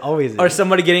course. There always is. Or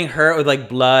somebody getting hurt with like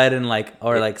blood and like,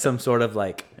 or like some sort of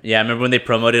like. Yeah, I remember when they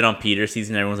promoted on Peter's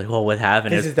season. Everyone's like, "Oh, what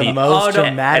happened?" This It's is the Pete- most Oh, no.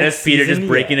 dramatic. and it's Peter just season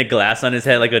breaking yet. a glass on his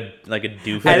head like a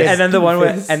doofus. And then the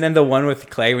one Doofus. with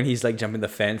Clay when he's like jumping the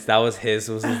fence. That was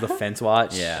the fence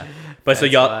watch. Yeah, but so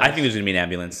That's y'all, wild. I think there's gonna be an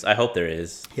ambulance. I hope there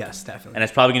is, Yes, definitely. and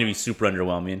it's probably gonna be super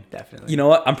underwhelming. Definitely. You know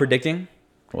what? I'm predicting.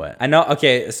 What? I know.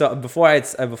 Okay, so before I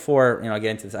get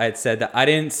into this, I had said that I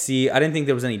didn't think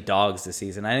there was any dogs this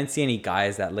season. I didn't see any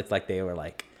guys that looked like they were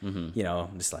like,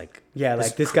 just like Yeah, like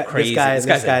just this guy- crazy. this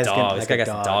guy's a gonna- dog. like This guy a got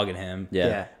dog. some dog in him.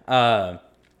 Yeah.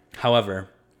 However,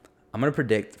 I'm gonna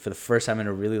predict for the first time in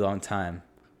a really long time,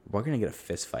 we're gonna get a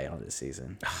fist fight on this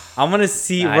season. I'm gonna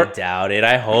see. I doubt it.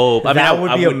 I hope. I mean, That I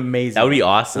would be amazing. That would be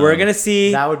awesome. We're gonna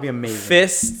see That would be amazing.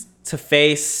 fist to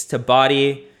face to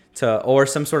body to or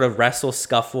some sort of wrestle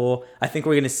scuffle. I think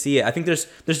we're gonna see it. I think there's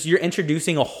you're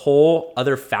introducing a whole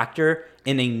other factor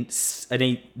in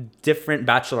a different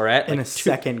bachelorette in like a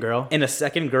second, girl. in a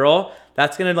second girl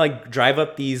that's gonna like drive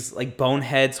up these like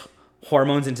boneheads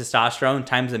hormones and testosterone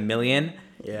times a million.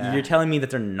 Yeah. You're telling me that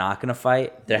they're not gonna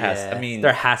fight? There has. Yeah. I mean,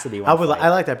 There has to be one. I would. fight. I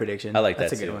like that prediction. I like that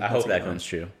That's a too. good one. I That's hope a that good one. comes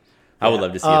true. I would Yeah.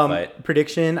 love to see a fight.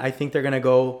 Prediction. I think they're gonna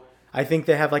go. I think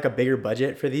they have like a bigger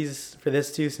budget for this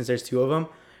too, since there's two of them,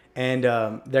 and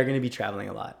they're gonna be traveling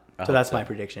a lot. I So hope that's so. my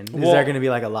prediction. Is Well- there gonna be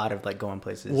like a lot of like going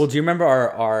places? Well, do you remember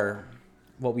our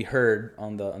what we heard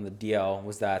on the DL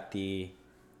was that it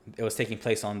was taking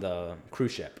place on the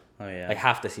cruise ship. Oh yeah. Like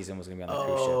half the season was gonna be on the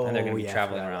cruise ship, and they're gonna Oh, be yeah, I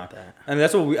traveling forgot around. about that. And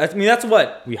that's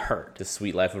what we heard. The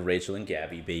sweet life of Rachel and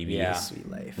Gabby, baby. Yeah. Sweet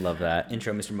life. Love that.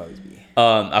 Intro, Mr. Mosby.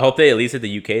 I hope they at least hit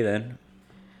the UK then.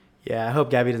 Yeah, I hope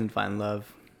Gabby doesn't find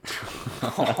love.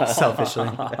 Selfishly.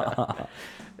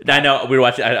 I know we were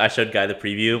watching. I showed Guy the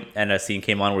preview, and a scene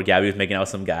came on where Gabby was making out with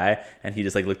some guy, and he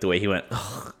just like looked away. He went,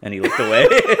 ugh, and he looked away.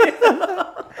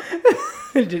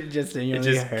 just It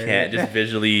just can't, just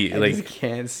visually I like. just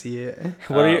can't see it.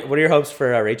 What are your hopes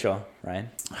for Rachel, Ryan?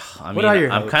 I mean, What are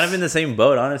your I'm kind of hopes? in the same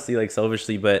boat, honestly, like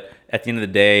selfishly. But at the end of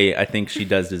the day, I think she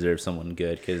does deserve someone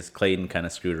good because Clayton kind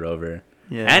of screwed her over,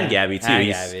 Yeah. and Gabby too. And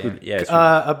He's Gabby, screwed- yeah, screwed-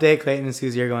 Update: Clayton and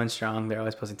Susie are going strong. They're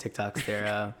always posting TikToks.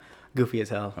 They're goofy as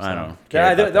hell. I so. don't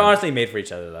care. They're about them. honestly made for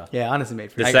each other, though. Yeah, honestly,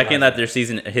 made for The sure. second that their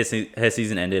season, his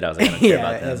season ended, I was like, I don't care yeah,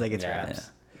 about it them. was like it's Yeah. wraps.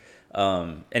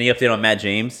 Any update on Matt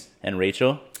James and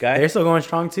Rachel, guy? They're still going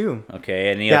strong too. Okay,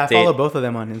 any Yeah, I follow update? both of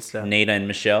them on Insta. Nate and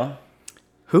Michelle.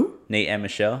 Who? Nate and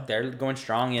Michelle. They're going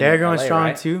strong. They're going LA, strong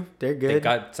right? too. They're They good.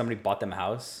 got somebody bought them a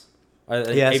house. Or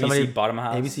Yeah, ABC somebody- bought them a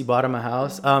house. ABC bought him a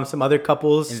house. Some other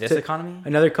couples In this economy?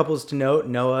 Another couples to note: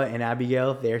 Noah and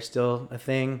Abigail. They're still a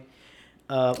thing.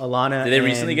 Alana. Did they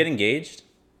recently and- get engaged?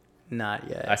 Not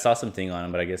yet. I saw something on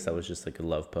him, but I guess that was just like a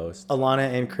love post.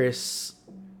 Alana and Chris.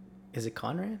 Is it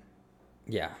Conrad?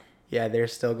 Yeah. Yeah, they're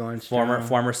still going strong.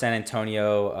 Former San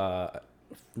Antonio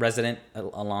resident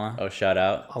Alana. Oh, shout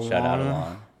out Alana.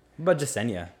 Alana. But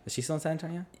Jasenia, is she still in San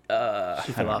Antonio? She I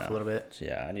fell don't off know. a little bit.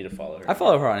 Yeah, I need to follow her. I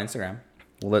follow her on Instagram.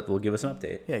 We'll give us an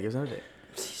update. Yeah, give us an update.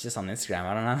 She's just on Instagram.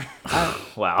 I don't know.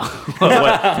 Wow,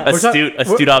 what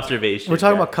astute observation. We're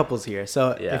talking Yeah. about couples here,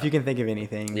 so Yeah. if you can think of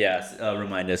anything. Yes,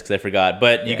 remind us because I forgot.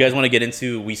 But you Yeah. guys want to get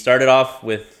into? We started off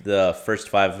with the first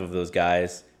 5 of those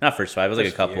guys. Not first 5. It was like a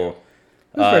First couple. few.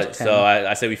 First 10. So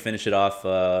I say we finish it off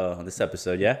on this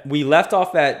episode. Yeah. We left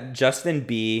off at Justin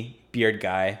B, beard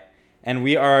guy, and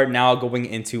we are now going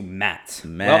into Matt.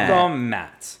 Matt. Welcome,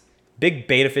 Matt. Big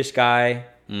beta fish guy.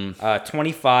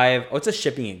 25. Oh, it's a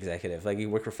shipping executive. Like, you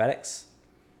work for FedEx?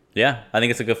 Yeah, I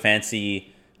think it's like a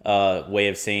fancy way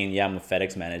of saying, yeah, I'm a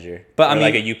FedEx manager. But, Or I mean,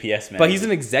 like a UPS manager. But he's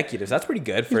an executive, so that's pretty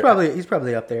good He's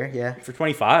probably up there. Yeah. for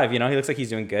 25. You know, he looks like he's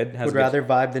doing good. Has Would a good- rather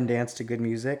vibe than dance to good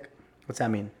music. What's that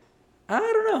mean? I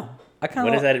don't know. I kind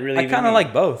What of does that really I even kind of mean?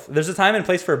 like both. There's a time and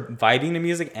place for vibing to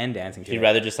music and dancing to He'd it.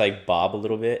 rather just like bob a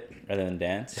little bit rather than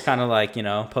dance. Kind of like, you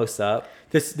know, post up.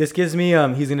 This gives me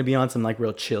he's gonna be on some like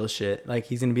real chill shit. Like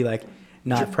he's gonna be like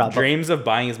not Dreams of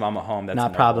buying his mom a home. That's not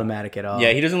noble. problematic at all.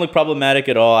 Yeah, he doesn't look problematic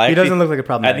at all. He doesn't look like a I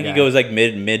problematic think he guy. goes like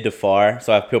mid to far,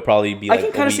 so he'll probably be I like.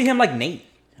 can kind of see him like Nate.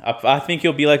 I think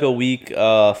he'll be like a week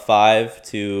 5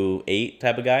 to 8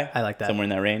 type of guy. I like that. Somewhere in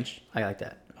that range. I like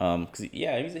that. 'Cause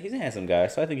yeah, he's a handsome guy,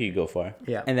 so I think he could go far.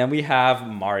 Yeah. And then we have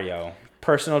Mario,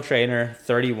 personal trainer,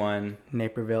 31.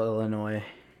 Naperville, Illinois.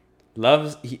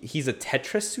 He's a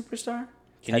Tetris superstar.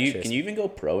 Can Tetris. you even go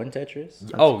pro in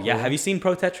Tetris? Oh yeah, have you seen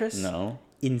Pro Tetris? No.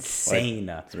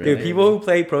 Insane. Really? Dude, people who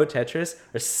play Pro Tetris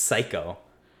are psycho.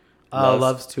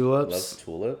 Loves tulips. Loves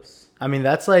tulips. I mean,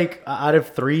 that's like out of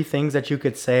 3 things that you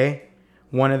could say,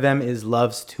 one of them is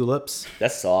loves tulips.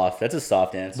 That's soft. That's a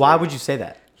soft answer. Why would you say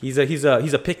that? He's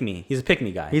a pick me. He's a pick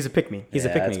me guy. He's a pick me. He's a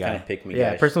pick me that's guy. Kind of pick me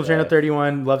Yeah, guy personal trainer stuff.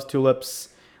 31, loves tulips,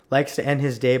 likes to end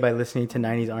his day by listening to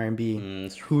 90s R&B.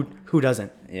 Who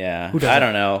doesn't? Yeah, Who doesn't? I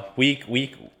don't know. Weak.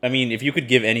 I mean, if you could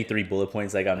give any 3 bullet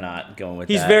points, like I'm not going with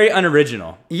He's that. very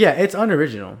unoriginal. Yeah, it's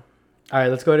unoriginal. All right,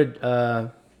 let's go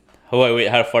to Oh, wait.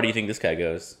 How far do you think this guy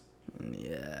goes?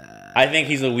 Yeah. I think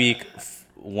he's a weak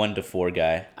 1 to 4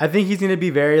 guy. I think he's going to be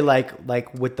very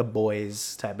like with the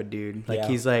boys type of dude. Like Yeah.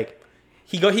 he's like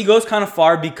He goes kind of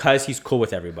far because he's cool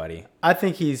with everybody. I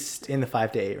think he's in the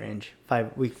 5 to 8 range.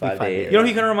 5 5 to 8. You know, who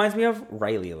he kind of reminds me of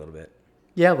Riley a little bit.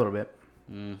 Yeah, a little bit.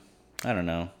 I don't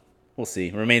know. We'll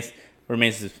see. Remains.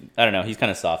 I don't know. He's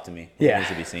kind of soft to me. Yeah. Needs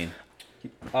to be seen.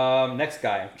 Next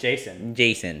guy, Jason.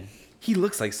 Jason. He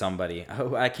looks like somebody.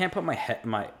 I can't put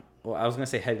well, I was gonna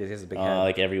say head because he has a big head.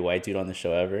 Like every white dude on the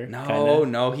show ever. No, kinda.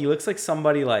 no, he looks like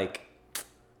somebody like.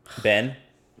 Ben.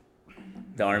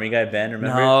 The army guy Ben.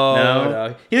 Remember?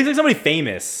 No. He looks like somebody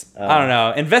famous. I don't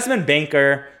know. Investment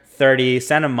banker, 30,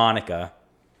 Santa Monica,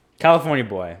 California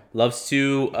boy. Loves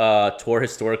to tour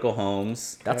historical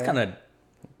homes. That's kind of.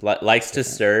 Likes to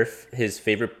surf. His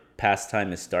favorite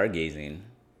pastime is stargazing.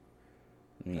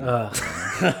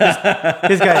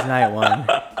 This guy's night one.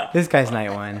 This guy's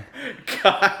night one.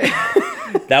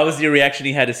 That was the reaction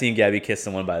he had to seeing Gabby kiss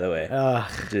someone, by the way.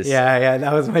 Just- Yeah,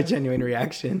 that was my genuine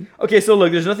reaction. Okay, so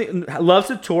look, there's nothing. Loves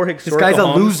to tour historical guy's a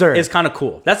homes loser. Is kind of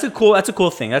cool. That's a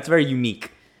cool thing. That's very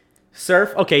unique.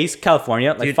 Surf. Okay, he's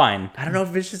California. Like Dude, fine. I don't know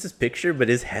if it's just his picture, but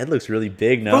his head looks really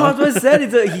big. No, Bro, that's what I said.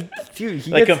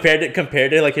 He like gets,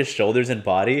 compared to like his shoulders and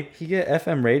body. he get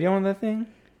FM radio on that thing.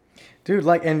 Dude,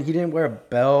 like, and he didn't wear a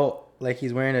belt. Like,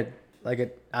 he's wearing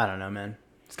I don't know, man.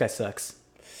 This guy sucks.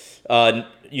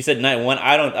 You said night 1.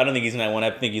 I don't think he's night 1.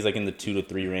 I think he's like in the 2 to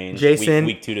 3 range. Jason,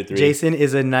 week 2 to 3. Jason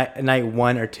is a night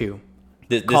 1 or 2.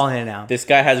 Calling it now. This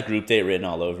guy has group date written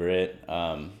all over it.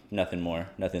 Nothing more,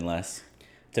 nothing less.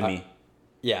 To me.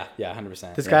 Yeah,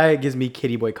 100%. This guy gives me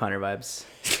Kitty Boy Connor vibes.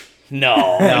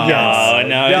 No.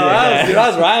 that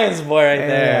was Ryan's boy right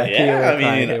there. Yeah. Yeah, I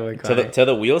Kitty Boy mean, Connor. till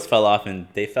the wheels fell off, and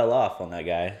they fell off on that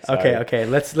guy. Sorry. Okay.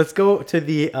 Let's go to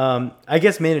the I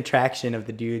guess main attraction of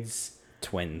the dudes.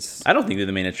 Twins. I don't think they're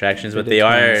the main attractions, but They're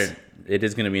they twins. are. It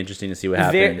is going to be interesting to see what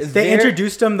They're- happens. They They're-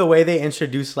 introduced them the way they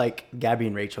introduced like Gabby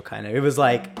and Rachel, kind of. It was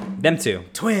like Them two.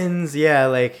 twins, yeah,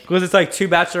 like Because it's like 2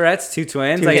 bachelorettes, 2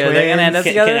 twins. Two Like, are they gonna end twins. up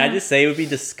Can together? I just say it would be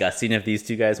disgusting if these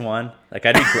 2 guys won? Like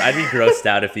I'd be grossed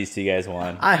out if these 2 guys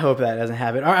won. I hope that doesn't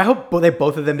happen. Or I hope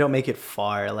both of them don't make it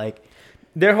far. Like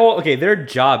their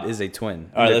job is a twin.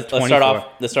 All right, They're let's start 24. off.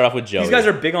 Let's start off with Joey. These guys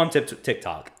are big on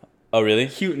TikTok. Oh really?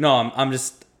 No,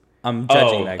 I'm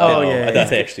judging that. Oh, guy. yeah, I thought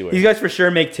they actually were. These guys for sure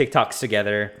make TikToks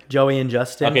together. Joey and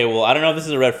Justin. Okay, well, I don't know if this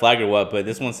is a red flag or what, but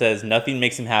this one says nothing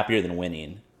makes him happier than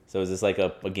winning. So is this like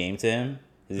a game to him?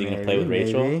 Is he gonna play with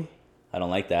Rachel? Maybe. I don't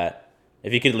like that.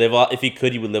 If he could,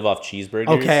 he would live off cheeseburgers.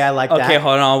 Okay, I like that. Okay,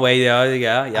 hold on, wait, yeah.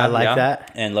 I like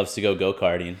that. And loves to go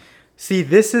karting. See,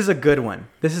 this is a good one.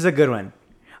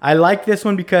 I like this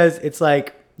one because it's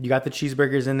like you got the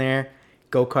cheeseburgers in there.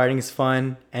 Go karting is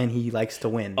fun, and he likes to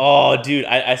win. Oh, dude,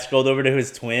 I scrolled over to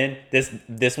his twin.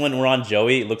 This one we're on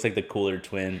Joey. It looks like the cooler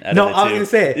twin. Out No, of the I was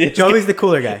two. gonna say Joey's the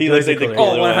cooler guy. He Joey's looks like the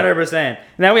cooler cooler guy. Oh, one. 100%.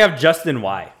 Now we have Justin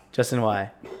Y. Justin Y.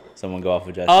 Someone go off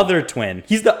with Justin. Other twin.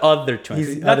 He's the other twin.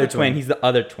 He's the Not other the twin. twin. He's the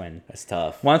other twin. That's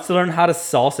tough. Wants to learn how to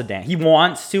salsa dance. He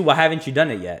wants to. Why haven't you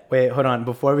done it yet? Wait, hold on.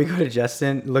 Before we go to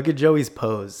Justin, look at Joey's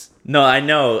pose. No, I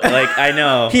know. Like I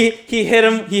know. He hit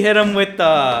him. He hit him with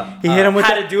the. He hit him with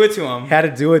how the- to do it to him. Had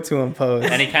to do it to him pose.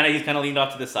 And he's kind of leaned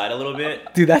off to the side a little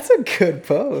bit. Dude, that's a good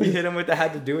pose. He hit him with the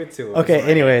had to do it to him. Okay,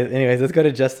 anyways, let's go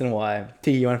to Justin Y. T,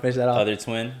 you want to finish that off? Other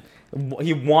twin.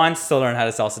 He wants to learn how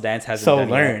to salsa dance. Hasn't So done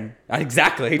it learn. yet.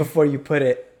 Exactly. Before you put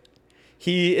it.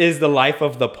 He is the life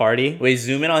of the party. Wait,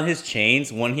 zoom in on his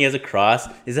chains. One he has a cross.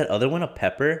 Is that other one a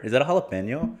pepper? Is that a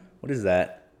jalapeno? What is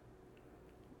that?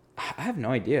 I have no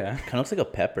idea. Kind of looks like a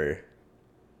pepper.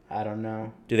 I don't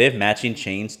know. Do they have matching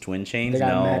chains? Twin chains? They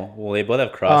got No. Well, they both have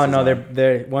Oh crosses. no, on.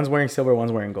 they're one's wearing silver,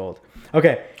 one's wearing gold.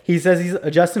 Okay, he says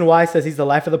Justin Y says he's the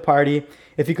life of the party.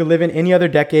 If he could live in any other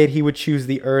decade, he would choose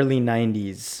the early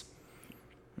 '90s.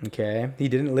 Okay, he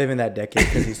didn't live in that decade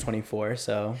because he's 24.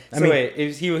 So Wait,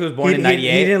 he was born in he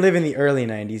 '98. didn't live in the early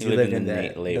 '90s. He lived in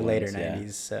the late later ones, yeah.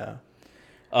 '90s. So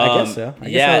I guess so. I guess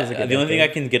yeah, that was a good the only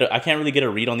thing decade. I can't really get a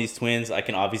read on these twins. I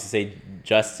can obviously say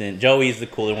Justin. Joey's the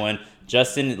cooler one.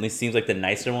 Justin at least seems like the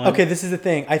nicer one. Okay, this is the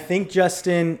thing. I think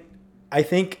Justin. I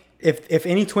think if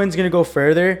any twin's gonna go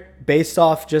further, based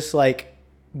off just like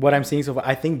what I'm seeing so far,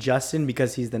 I think Justin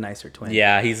because he's the nicer twin.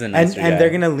 Yeah, he's the nicer guy. and they're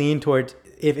gonna lean towards.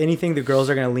 If anything, the girls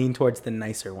are gonna lean towards the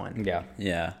nicer one. Yeah.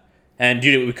 Yeah. And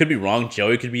dude, we could be wrong.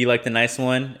 Joey could be like the nice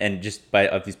one, and just by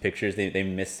of these pictures, they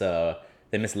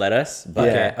misled us. But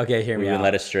Yeah. Okay, hear we me were out.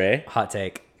 led astray. Hot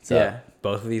take. So, Yeah.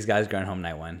 Both of these guys going home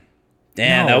night one.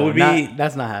 damn, No, that would be.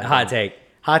 that's not happening. Hot take.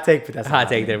 Hot take, but that's not Hot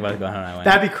take. They're happening. both going home night one.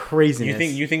 That'd be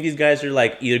craziness. You think these guys are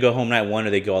like either go home night one or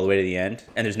they go all the way to the end,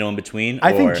 and there's no in between?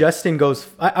 I think or- Justin goes.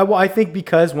 I think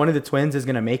because one of the twins is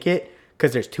gonna make it,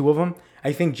 because there's two of them.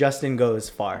 I think Justin goes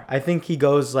far. I think he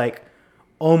goes like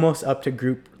almost up to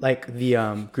group, like the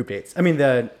group dates. I mean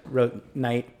the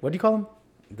night. What do you call them?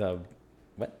 the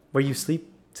what? Where you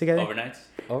sleep together. overnights.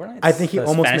 Overnights? I think he Those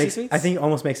almost fantasy makes. suites? I think he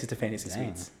almost makes it to fantasy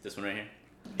Dang. suites. This one right here.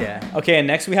 Yeah. Okay, and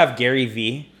next we have Gary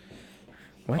V.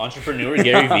 What? Entrepreneur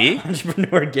Gary V.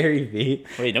 Entrepreneur Gary V.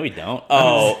 Wait, no, we don't.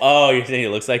 Oh, you're saying he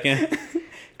looks like him?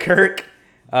 Kirk,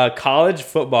 college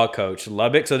football coach,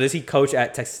 Lubbock. So does he coach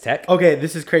at Texas Tech? Okay,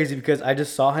 this is crazy because I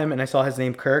just saw him and I saw his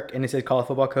name Kirk and it said college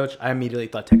football coach. I immediately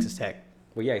thought Texas Tech.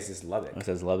 Well, yeah, he's Lubbock. It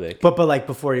says Lubbock. But like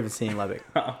before even seeing Lubbock.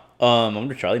 I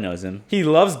wonder if Charlie knows him. He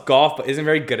loves golf, but isn't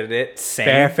very good at it.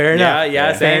 Same. Fair Yeah, enough. yeah,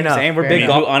 Fair same, enough. same. We're Fair big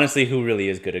enough. golf. Honestly, who really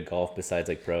is good at golf besides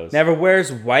like pros? Never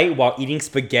wears white while eating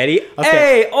spaghetti. Okay.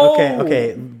 Hey, oh.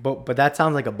 Okay. But that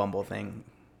sounds like a Bumble thing.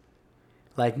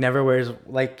 Like never wears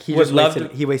like he Would just love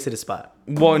wasted, to- he wasted a spot.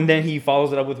 Well, and then he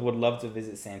follows it up with would love to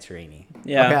visit Santorini.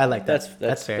 Yeah, Okay, I like that. That's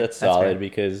That's fair. That's That's solid fair.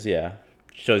 because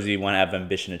shows you want to have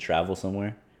ambition to travel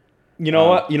somewhere. You know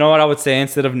what? You know what I would say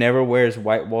instead of never wears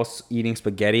white while eating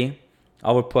spaghetti,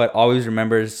 I would put always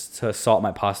remembers to salt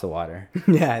my pasta water.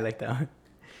 Yeah, I like that one.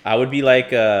 I would be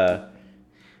like,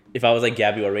 if I was like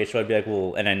Gabby or Rachel, I'd be like,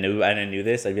 well, and I knew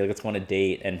this, I'd be like, let's go on a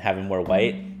date and have him wear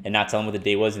white and not tell him what the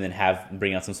date was, and then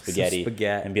bring out some spaghetti,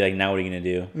 spaghetti. and be like, now what are you gonna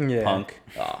do, Yeah. punk?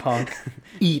 Punk.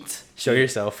 Eat. Show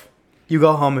yourself. You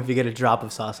go home if you get a drop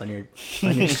of sauce on your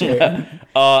shirt.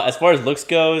 As far as looks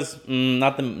goes,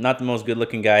 not the most good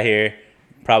looking guy here.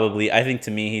 Probably, I think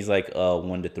to me he's like a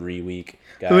 1 to 3 week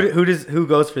guy. Who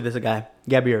goes for this guy?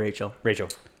 Gabby or Rachel? Rachel.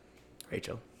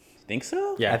 Rachel. Think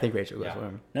so? Yeah. I think Rachel goes Yeah. for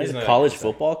him. No, he's He's a not college that good,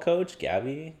 football coach.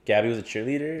 Gabby was a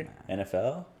cheerleader.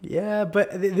 NFL. Yeah, but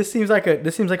this seems like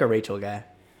a Rachel guy.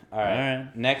 All right. All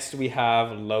right. Next we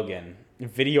have Logan,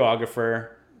 videographer,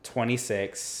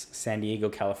 26, San Diego,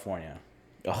 California.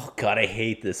 Oh God, I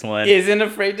hate this one. Isn't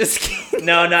afraid to ski.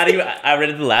 No, not even. I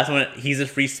read it the last one. He's a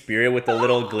free spirit with a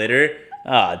little glitter.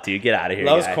 Oh, dude, get out of here.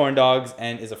 Loves guy. corn dogs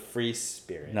and is a free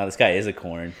spirit. No, this guy is a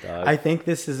corn dog. I think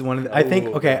this is one of the. I think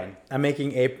Ooh, okay. man. I'm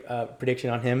making a prediction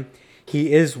on him.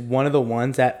 He is one of the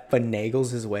ones that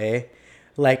finagles his way,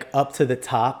 like up to the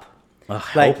top, Ugh,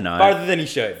 like, hope not. Farther than he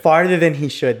should. farther than he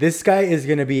should. This guy is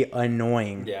gonna be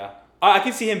annoying. Yeah. I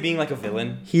can see him being like a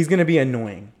villain. He's gonna be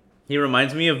annoying. He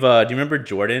reminds me of. Do you remember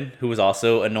Jordan, who was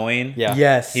also annoying? Yeah.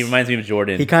 Yes. He reminds me of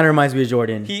Jordan. He kind of reminds me of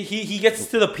Jordan. He gets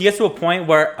to a point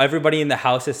where everybody in the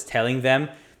house is telling them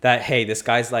that, hey, this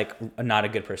guy's like not a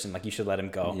good person. Like you should let him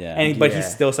go. Yeah. But he Yeah.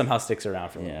 still somehow sticks around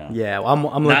for a yeah. Yeah, well, I'm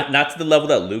looking, Not to the level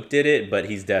that Luke did it, but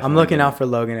he's definitely. I'm looking gonna- out for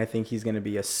Logan. I think he's gonna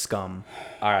be a scum.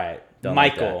 All right. Don't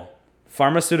like Michael,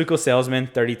 pharmaceutical salesman,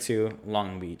 32,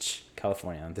 Long Beach,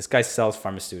 California. This guy sells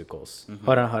pharmaceuticals.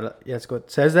 Hold on. Yeah, let's go.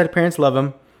 Says that parents love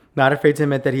him. Not afraid to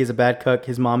admit that he is a bad cook.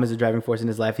 His mom is a driving force in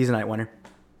his life. He's a night winner.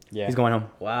 Yeah. He's going home.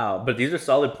 Wow, but these are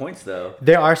solid points though.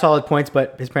 There are solid points,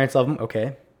 but his parents love him.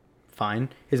 Okay, fine.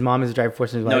 His mom is a driving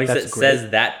force in his life. No, he That's great. says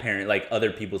that parent, like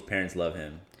other people's parents love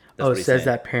him. That's Oh, what it he's says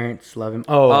saying. that parents love him.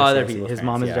 Oh, Other I see. people's His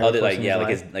mom is a parents, driving Other force like in yeah, his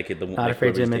like life. his the Not like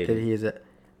afraid to whoever's admit that dating. he is a.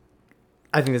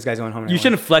 I think this guy's going home. You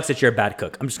shouldn't flex that you're a bad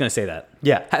cook. I'm just gonna say that.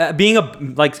 Yeah. Being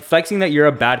flexing that you're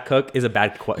a bad cook is a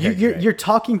bad Your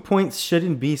talking points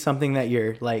shouldn't be something that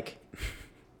you're like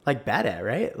bad at,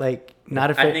 right? Like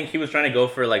not afraid. I think he was trying to go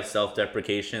for like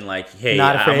self-deprecation, like, hey,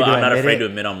 Not afraid to I'm not admit afraid it. to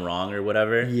admit I'm wrong or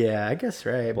whatever. Yeah, I guess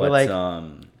right. But But like,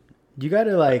 you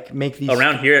gotta like make these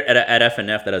around here at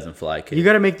FNF, that doesn't fly. Kid. You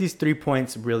gotta make these 3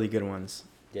 points really good ones.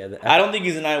 Yeah. I don't think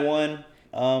he's a night one.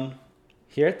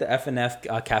 Here at the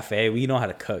FNF cafe, we know how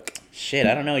to cook. Shit,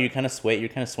 I don't know. You're kind of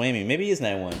swaying me. Maybe he's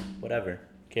night one. Whatever.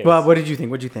 Cares. Well, what did you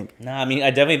think? What'd you think? Nah, I mean, I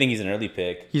definitely think he's an early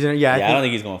pick. He's in, Yeah, I I don't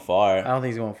think he's going far. I don't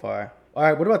think he's going far. All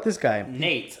right, what about this guy?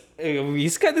 Nate.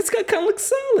 This guy kind of looks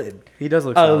solid. He does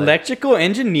look solid. Electrical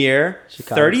engineer,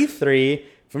 Chicago. 33,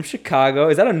 from Chicago.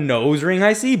 Is that a nose ring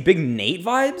I see? Big Nate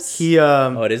vibes? He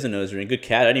Oh, it is a nose ring. Good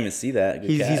cat. I didn't even see that. Good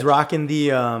he's catch. rocking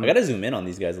the I gotta zoom in on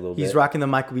these guys a little bit. he's rocking the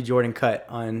Michael B. Jordan cut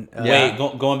on. Yeah.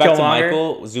 Wait, going back to Killmonger.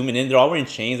 Michael, zooming in. They're all wearing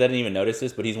chains. I didn't even notice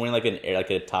this, but he's wearing like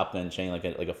a Top Gun chain, like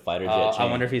a fighter jet chain. I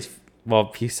wonder if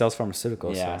he sells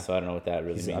pharmaceuticals. Yeah, so so I don't know what that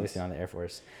really he's means. obviously on the Air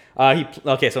Force.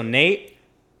 So Nate.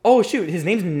 Oh, shoot. His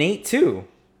name's Nate, too.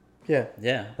 Yeah.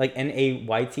 Yeah. Like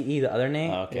Nayte, the other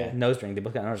Nate. Oh, okay. Yeah, nose ring. They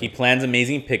both got nose He ring. plans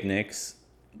amazing picnics.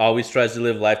 always tries to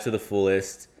live life to the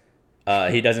fullest.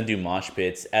 He doesn't do mosh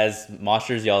pits. As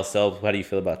moshers yourselves, how do you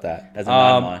feel about that? As a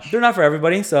non-mosh. They're not for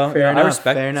everybody, so Fair enough. I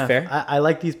respect. Fair It's enough. fair. I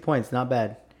like these points. Not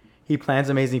bad. He plans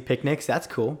amazing picnics. That's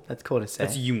cool. That's cool to say.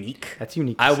 That's unique. That's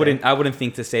unique. To I say. wouldn't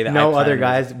think to say that. No I other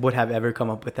plan guys would have ever come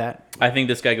up with that. I think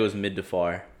this guy goes mid to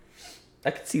far.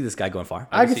 I could see this guy going far.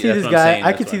 I could see that's this what I'm guy. saying, I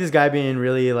that's could see why. this guy being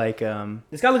really like.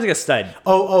 This guy looks like a stud.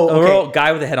 Oh, A okay. real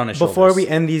guy with a head on his shoulders. Before we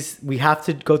end these, we have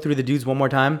to go through the dudes one more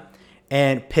time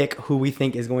and pick who we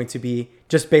think is going to be,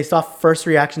 just based off first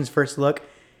reactions, first look,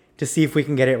 to see if we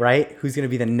can get it right. Who's going to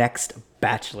be the next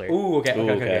Bachelor? Ooh, okay, Ooh,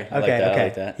 okay. I like Okay, that. I okay.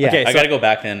 like that. Yeah. Okay, I so- gotta go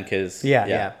back then because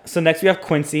Yeah. So next we have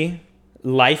Quincy,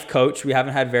 life coach. We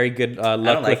haven't had very good luck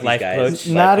like with these life guys. coach.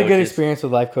 Life Not a good coaches. experience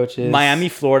with life coaches. Miami,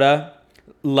 Florida,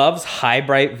 loves high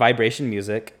bright vibration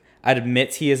music.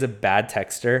 Admits he is a bad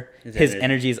texter. His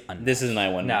energy is This is a night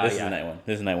one. No, This yeah. is a night one.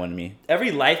 This is a night one to me. Every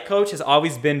life coach has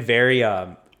always been very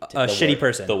a shitty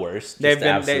person. The worst. They've Just the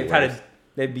been absolute they've had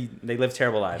worst. they live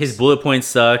terrible lives. His bullet points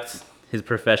sucked. His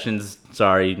profession's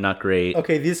not great.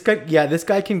 Okay, this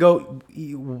guy can go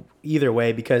either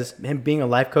way because him being a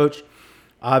life coach,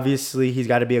 obviously he's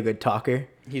got to be a good talker.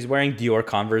 He's wearing Dior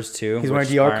Converse too. He's wearing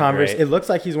which Dior aren't Converse. great. It looks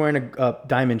like he's wearing a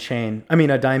diamond chain. I mean,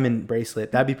 a diamond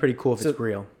bracelet. That'd be pretty cool if it's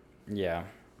real. Yeah,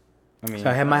 I mean,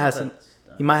 So he might have some.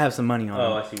 He might have some money on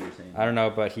Oh, him. I see what you're saying. I don't know,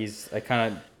 but he's I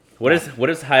kind of What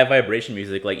is high vibration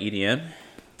music like EDM?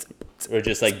 Or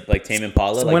just like Tame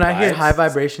Impala? So like when I hear vibes? high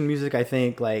vibration music, I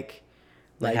think like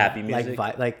happy music?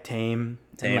 like Tame,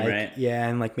 Tame, and right? Yeah,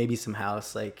 and like maybe some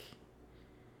house. Like,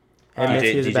 DJ admits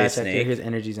he was a DJ bad sector. Snake? His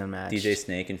energy's unmatched. DJ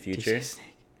Snake in Future. DJ Snake.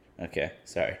 Okay,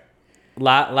 sorry.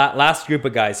 last group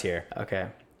of guys here. Okay,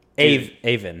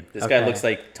 Avon, This Okay. guy looks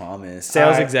like Thomas.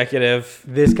 sales Alright. executive,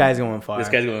 this guy's going far. This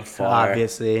guy's going far.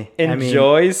 Obviously,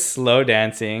 enjoys slow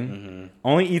dancing,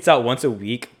 only eats out once a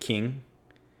week. King,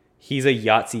 he's a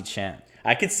Yahtzee champ.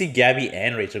 I could see Gabby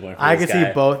and Rachel going for I this could see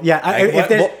guy. both. Yeah, Like, if what-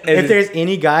 there's what- if there's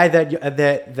any guy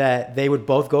that they would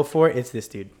both go for, it's this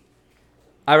dude.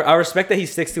 I respect that he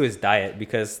sticks to his diet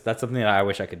because that's something that I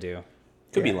wish I could do.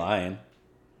 Could be Yeah. lying.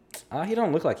 He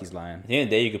don't look like he's lying. At the end of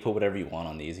the day, you could put whatever you want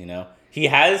on these, you know? He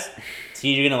has...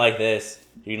 T, you're going to like this.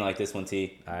 You're going to like this one,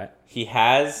 T. All right. He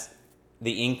has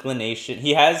the inclination...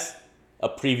 He has a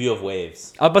preview of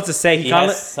waves. I was about to say He he kind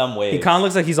has of some waves. he kind of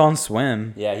looks like he's on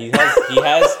swim. Yeah, he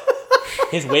has...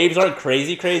 His waves aren't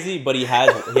crazy, but he has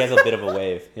a bit of a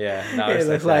wave. Yeah, no, It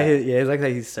looks like it looks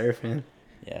like he's surfing.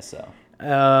 Yeah, so...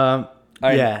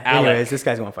 right, Yeah. Alec. Anyways, this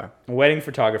guy's going far. Wedding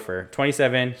photographer,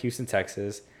 27, Houston,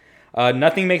 Texas.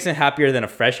 Nothing makes him happier than a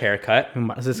fresh haircut.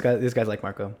 This guy's like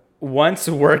Marco. Once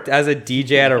worked as a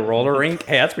DJ at a roller rink.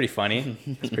 Hey, that's pretty funny.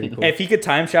 That's pretty cool. If he could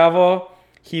time travel,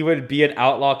 he would be an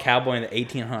outlaw cowboy in the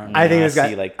 1800s. I think I this guy.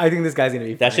 see, like- I think this guy's gonna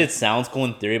be. That funny. shit sounds cool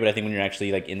in theory, but I think when you're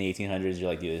actually like in the 1800s, you're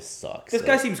like, dude, this sucks. This Like,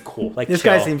 guy seems cool. Like This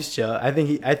chill. guy seems chill. I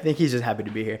think he's just happy to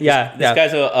be here. Yeah, This yeah.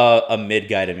 guy's a mid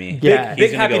guy to me. Yeah. big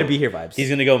He's gonna happy go- to be here vibes. He's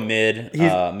gonna go mid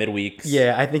He's- midweeks.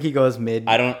 Yeah, I think he goes mid.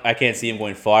 I can't see him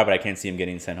going far, but I can't see him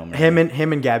getting sent home. Him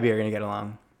and Gabby are gonna get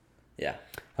along. Yeah.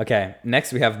 Okay,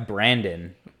 next we have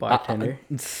Brandon. Bartender.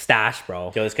 Stash,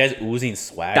 bro. Yo, this guy's oozing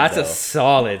swag. That's though. a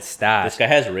solid stash. This guy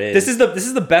has riz. This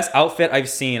is the best outfit I've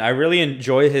seen. I really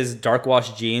enjoy his dark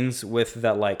wash jeans with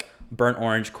that like burnt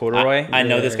orange corduroy. I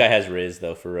know this Yeah. guy has riz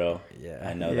though, for real. Yeah.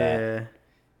 I know that. Yeah.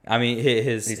 I mean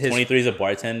his He's his 23. He's a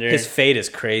bartender. his fade is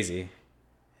crazy.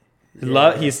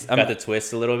 He's got the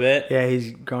twist a little bit. Yeah,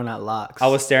 he's growing out locks. I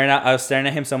was staring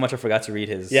at him so much I forgot to read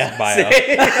his Yeah. bio.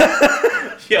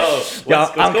 Yo, what's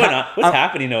I'm going ki- on? What's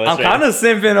happening to us? I'm kind of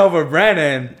simping over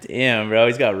Brandon. Damn, bro.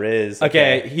 He's got riz.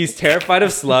 Okay, he's terrified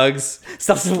of slugs.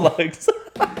 Stop slugs.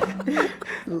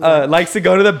 Likes to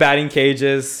go to the batting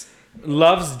cages.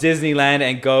 Loves Disneyland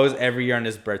and goes every year on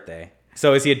his birthday.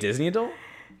 So is he a Disney adult?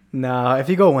 No, if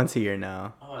you go once a year,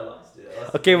 no. Oh, I lost it.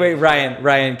 Okay, wait,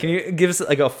 Ryan, can you give us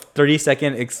like a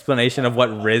 30-second explanation of what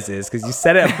Riz is? Because you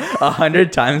said it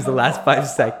 100 times the last 5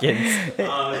 seconds.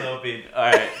 I was hoping.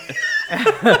 All right.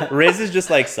 Riz is just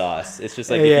like sauce. It's just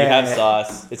like if you have Yeah.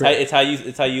 sauce, it's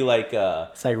how you like.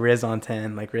 It's like Riz on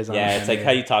 10, like Riz on. Yeah, 10, it's like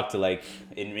how you talk to like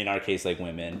in our case like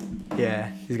women. Yeah,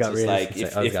 he's got Just Riz. like It's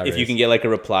like, oh, he's got if you riz. can get like a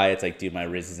reply, it's like, dude, my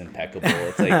riz is impeccable.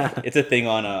 It's like it's a thing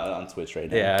on Twitch right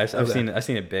now. Yeah, I've Okay.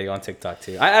 seen it big on TikTok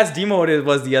too. I asked Demo what it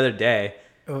was the other day.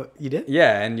 Oh, you did?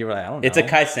 Yeah, and you were like, I don't know. It's a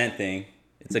Kai Cent thing.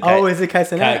 It's a Kai. Oh, is it Kai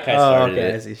Cenat? Kai Oh, started okay.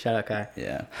 it. I see. Shout out Kai.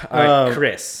 Yeah. All right, Um,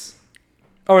 Chris.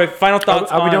 All right, final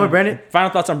thoughts. Are we done with Brandon? Final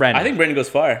thoughts on Brandon. I think Brandon goes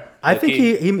far. I think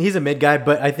Low-key. he's a mid guy,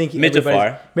 but I think Mid to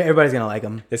everybody's gonna like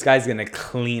him. this guy's gonna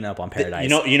clean up on Paradise.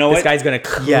 you know this what? guy's gonna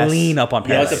clean up on You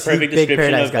know, Paradise. it's a perfect Big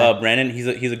description Paradise guy. of Brandon.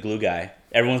 He's a glue guy.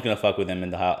 Everyone's gonna fuck with him in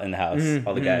the house.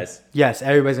 All the guys. Yes,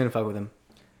 everybody's gonna fuck with him.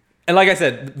 And like I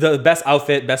said, the best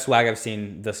outfit, best swag I've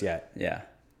seen this yet. Yeah.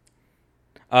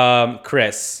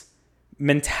 Chris,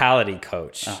 mentality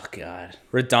coach. Oh God.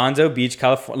 Redondo Beach,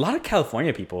 California. A lot of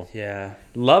California people. Yeah.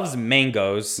 Loves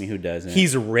mangoes. I mean, who doesn't?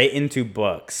 He's written two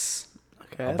books.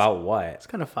 Okay, About what? it's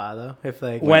kind of fire though. If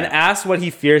like When asked what he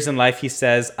fears in life, he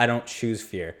says, "I don't choose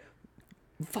fear."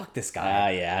 Fuck this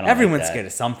guy. Yeah. I don't Everyone's like that. scared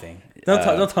of something.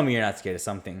 Don't tell me you're not scared of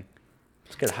something.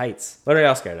 I'm scared of heights. What are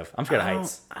y'all scared of? I'm scared of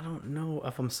heights. I don't know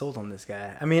if I'm sold on this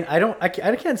guy. I mean, I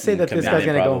can't say that this Chameleon, guy's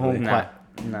gonna go probably. home Nah. quiet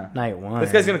No. night one.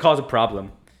 This guy's gonna cause a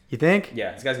problem. You think?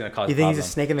 Yeah, this guy's gonna cause. You a think problem. he's a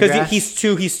snake in the grass?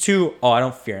 He's too. Oh, I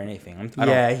don't fear anything. I don't,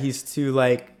 Yeah, he's too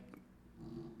like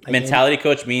Mentality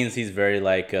coach means he's very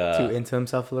like. too into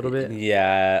himself a little bit.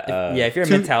 Yeah. yeah, if you're a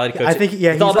too- mentality coach, I think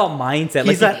yeah, it's all he's about mindset.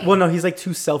 He's Like, like, well, no, he's like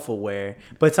too self-aware.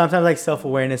 But sometimes like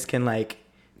self-awareness can like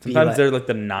be, sometimes like, they're like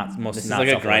the not most. This is not like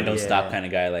a self-aware. grind don't Yeah. stop kind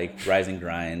of guy, like rise and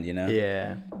grind. You know.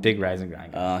 yeah. Big rising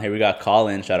grind. Here we got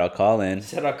Colin. Shout out Colin.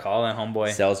 Shout out Colin, homeboy.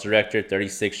 Sales director,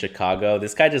 36 Chicago.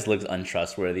 This guy just looks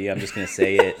untrustworthy. I'm just gonna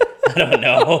say it. I don't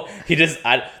know. He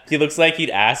looks like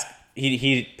he'd ask.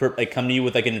 He'd like come to you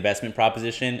with like an investment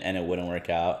proposition and it wouldn't work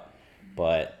out.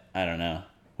 But I don't know.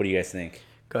 What do you guys think?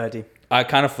 Go ahead, D. I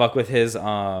kind of fuck with his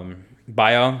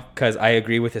bio because I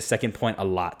agree with his second point a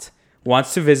lot.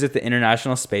 Wants to visit the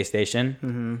International Space Station.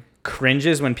 Mm-hmm.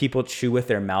 Cringes when people chew with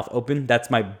their mouth open. That's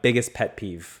my biggest pet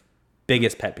peeve.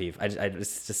 Biggest pet peeve.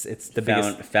 It's the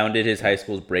biggest. Founded his high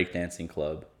school's breakdancing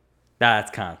club.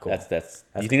 That's kind of cool. That's.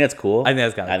 You think that's cool? I think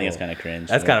that's kinda I think cool. it's kind of cringe.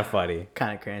 That's kind of funny.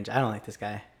 Kind of cringe. I don't like this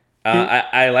guy.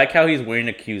 I like how he's wearing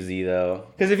a QZ though.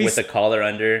 'Cause if he's- with the collar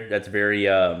under, that's very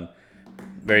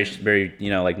very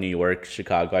like New York,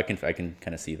 Chicago. I can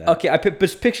kind of see that. Okay,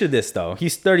 just picture this though.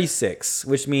 He's 36,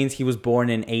 which means he was born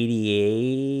in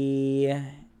 88.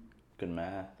 Good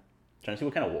math. Trying to see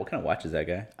what kind of watch is that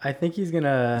guy? I think he's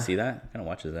gonna. See that? What kind of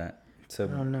watch is that? I So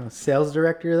don't know. Sales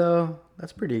director though.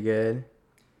 That's pretty good.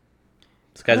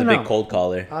 This guy's I a don't big know. cold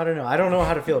caller. I don't know. I don't know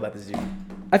how to feel about this dude.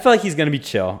 I feel like he's gonna be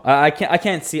chill. I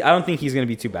can't see. I don't think he's gonna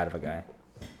be too bad of a guy.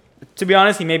 To be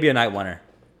honest, he may be a night oneer.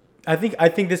 I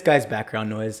think this guy's background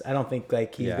noise. I don't think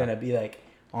like he's Yeah. gonna be like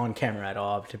on camera at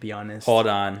all. To be honest. Hold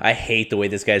on. I hate the way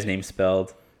this guy's name's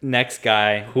spelled. Next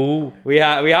guy. Who? We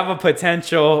have a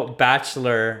potential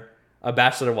bachelor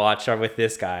watch with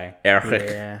this guy, Eric.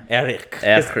 Yeah. Eric,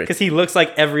 Eric. because he looks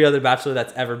like every other bachelor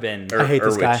that's ever been. I hate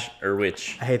this guy.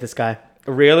 Urwich. I hate this guy.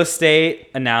 Real estate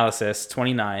analysis,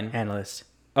 29. Analyst.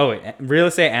 Oh wait, real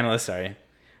estate analyst. Sorry,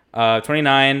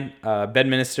 29.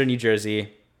 Bedminster, New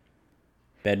Jersey.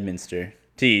 Bedminster.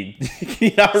 T.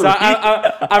 So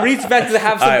I'm expected to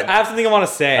have something. Alright. I have something I want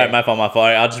to say. All right, my fault. All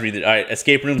right, I'll just read it. All right,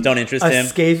 escape rooms don't interest him.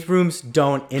 Escape rooms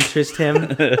don't interest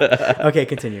him. Okay,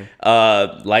 continue.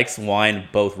 Likes wine,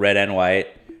 both red and white.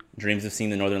 Dreams of seeing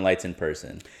the Northern Lights in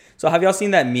person. So have y'all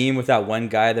seen that meme with that one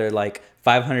guy? They're like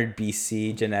 500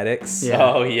 BC genetics. Yeah.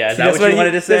 Oh yeah, is See, that what you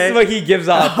wanted to This say? is what he gives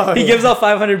off. Oh, he yeah. gives off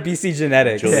 500 BC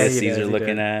genetics. Julius Yeah, he Caesar does, he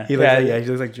looking does. at. He looks Yeah. like, he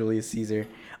looks like Julius Caesar.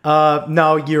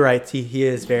 No, you're right. He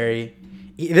is very.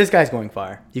 This guy's going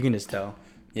far. You can just tell.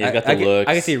 Yeah, he's got the I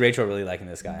looks. can see Rachel really liking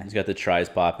this guy. He's got the tries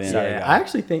popping. Sorry, Yeah, guy. I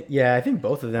actually think. Yeah, I think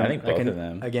both of them. I think both of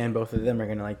them. Again, both of them are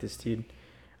gonna like this dude.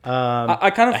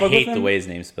 I kind of I fuck hate with the him. way his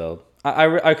name's spelled.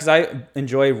 Because I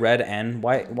enjoy red and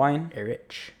white wine.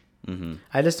 Eric. Mm-hmm.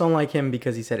 I just don't like him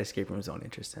because he said escape rooms don't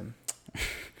interest him.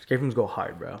 Escape rooms go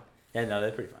hard, bro. Yeah, no,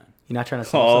 they're pretty fun. You're not trying to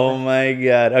sell Oh something. my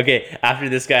god. Okay, after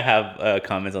this guy, have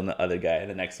comments on the other guy.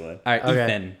 The next one. All right, Okay.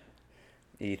 Ethan,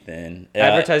 Ethan.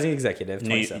 advertising executive, New,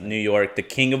 27. New York, the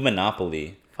king of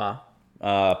Monopoly. Fa.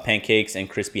 Pancakes and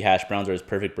crispy hash browns are his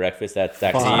perfect breakfast. That's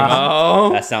actually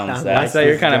Oh, that sounds That's that's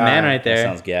your kind of God. man right that there.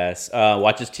 sounds gas.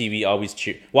 Watching TV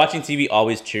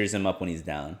always cheers him up when he's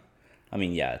down. I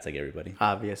mean, yeah, it's like everybody.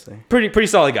 Obviously. Pretty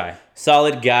solid guy.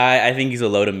 Solid guy. I think he's a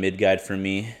low to mid guy for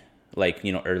me. Like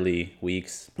early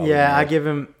weeks. probably Yeah, more. I give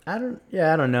him. I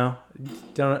don't know.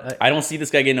 I don't see this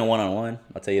guy getting a 1-on-1.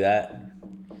 I'll tell you that.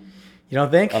 You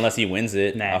don't think? Unless he wins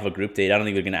it Nah. off a group date. I don't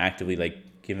think they're gonna actively like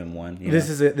give him one. This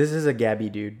is a Gabby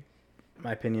dude.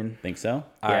 My opinion. Think so?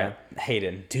 All Yeah. right,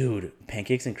 Hayden. Dude,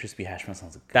 pancakes and crispy hash brown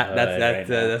sounds good.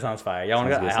 That sounds fire. Y'all want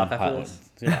to go to IHOP after this?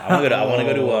 Dude, I want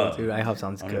to go to Dude, IHOP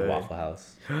sounds I wanna go good. to Waffle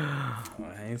House.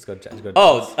 Let's go.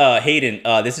 Oh, Hayden,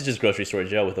 this is just Grocery Store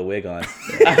Joe with a wig on.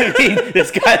 I mean, this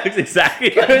guy looks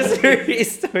exactly like Grocery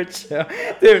Store Joe.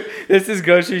 Dude, this is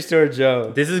Grocery Store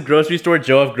Joe. This is Grocery Store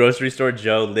Joe if Grocery Store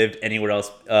Joe lived anywhere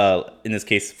else, in this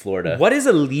case, Florida. What is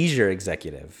a leisure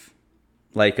executive?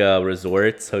 Like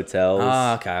resorts, hotels.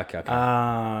 Oh, okay.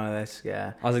 That's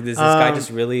yeah. I was like, this guy just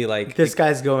really like... This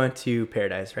guy's going to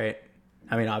paradise, right?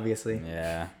 I mean, obviously.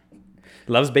 Yeah.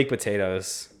 Loves baked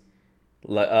potatoes.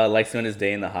 Likes spending his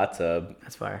day in the hot tub.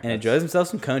 That's fire. And enjoys himself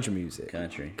some country music.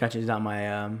 Country. Country's not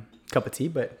my cup of tea,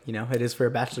 but you know, it is for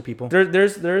bachelor people.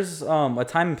 There's a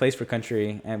time and place for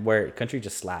country, and where country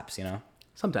just slaps, you know?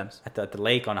 Sometimes. At the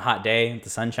lake on a hot day with the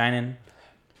sun shining.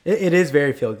 It is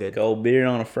very feel good. Cold beer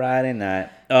on a Friday night.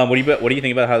 What do you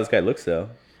think about how this guy looks though?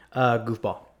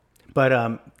 Goofball.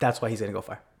 But that's why he's gonna go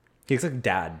far. He looks like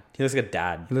dad. He looks like a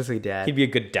dad. He looks like dad. He'd be a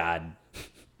good dad.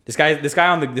 This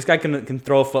guy can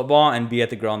throw a football and be at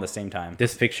the grill at the same time.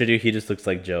 This picture, dude, he just looks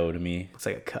like Joe to me. looks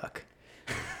like a cuck.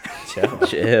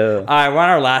 Chill. All right, we're on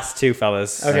our last two,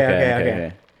 fellas.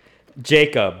 Okay.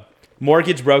 Jacob,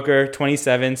 mortgage broker,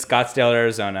 27, Scottsdale,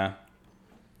 Arizona.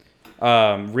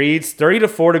 Reads 30 to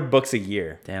 40 books a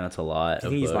year. Damn, that's a lot. You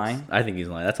think he's lying? I think he's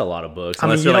lying. That's a lot of books. I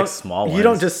mean, Unless they're like small ones. You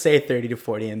don't just say 30 to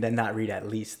 40 and then not read at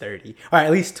least 30. Or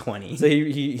at least 20. So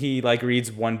he like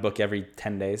reads one book every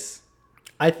 10 days.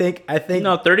 I think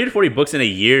No, 30 to 40 books in a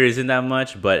year isn't that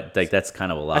much, but like that's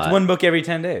kind of a lot. That's one book every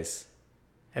 10 days.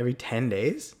 every 10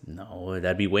 days. No,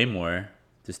 that'd be way more.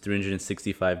 Just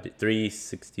 365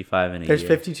 in a There's year.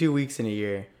 52 weeks in a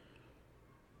year.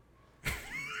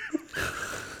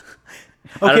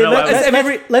 I don't Okay, know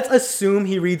why- let's assume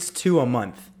he reads 2 a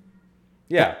month.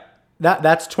 Yeah.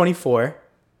 That's 24.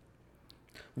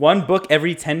 One book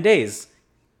every 10 days.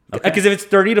 Okay. Because if it's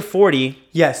 30 to 40,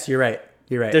 Yes, you're right.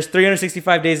 there's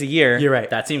 365 days a year. You're right.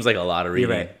 That seems like a lot of reading.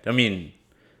 You're right. I mean,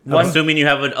 One- assuming you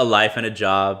have a life and a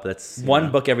job, that's you One know.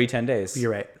 book every 10 days.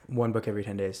 You're right. One book every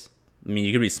 10 days. I mean,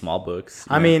 you could read small books.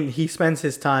 I mean, he spends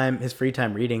his free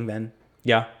time reading then.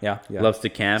 Yeah. loves to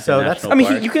camp. So in that's- national I mean,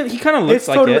 parks. he kind of looks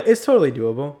like it. It's totally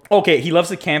doable. Okay, he loves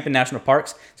to camp in national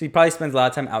parks, so he probably spends a lot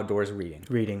of time outdoors reading.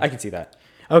 Reading. I can see that.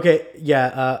 Okay,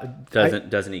 yeah.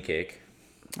 doesn't eat cake.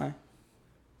 Aye.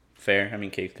 Fair. I mean,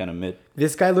 cake's kind of mid.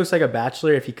 This guy looks like a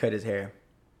bachelor if he cut his hair.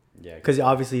 Yeah. Because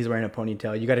obviously he's wearing a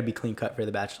ponytail. You got to be clean cut for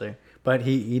the bachelor. But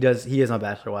he is on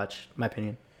Bachelor Watch, in my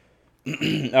opinion.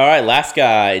 All right, last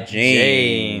guy,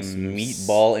 James. James.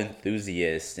 Meatball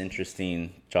enthusiast.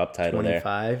 Interesting job title there.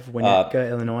 25, Winnetka,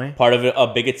 Illinois. Part of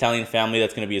a big Italian family.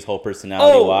 That's going to be his whole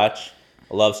personality. Oh! Watch.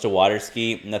 Loves to water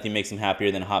ski. Nothing makes him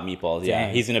happier than hot meatballs. Yeah,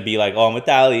 Dang. he's going to be like, oh, I'm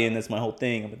Italian. That's my whole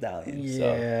thing. I'm Italian. So.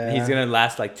 Yeah. He's gonna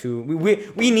last like 2.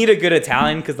 We need a good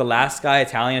Italian because the last guy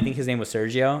Italian, I think his name was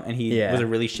Sergio, and he was a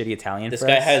really shitty Italian. This for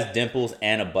guy us. has dimples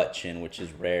and a butt chin, which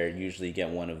is rare. Usually you get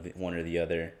one or the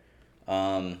other.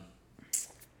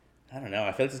 I don't know.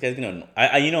 I feel like this guy's gonna.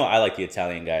 I like the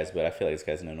Italian guys, but I feel like this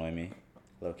guy's gonna annoy me,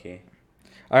 low key.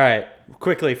 All right,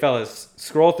 quickly, fellas,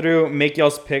 scroll through. Make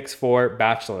y'all's picks for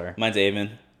Bachelor. Mine's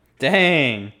Avon.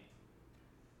 Dang.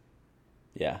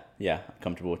 Yeah, I'm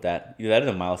comfortable with that. Either that or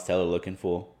the Miles Teller looking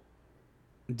fool.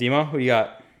 Demo, who you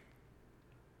got?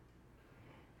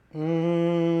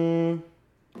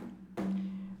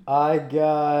 I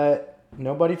got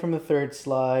nobody from the third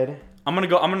slide. I'm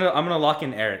gonna lock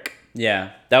in Eric.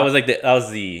 Yeah, that was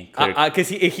the clear. Because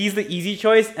he's the easy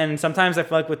choice, and sometimes I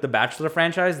feel like with the Bachelor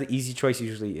franchise, the easy choice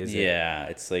usually is it. yeah,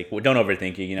 it's like don't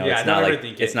overthink it. You know, Yeah, it's don't not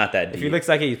overthink it. It's not that If deep. he looks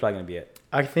like it, he's probably gonna be it.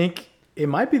 I think it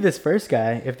might be this first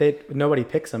guy. If nobody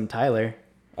picks him, Tyler.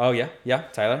 Oh yeah,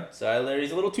 Tyler. So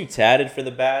he's a little too tatted for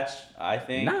the batch, I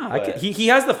think. Nah, but- he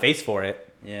has the face for it.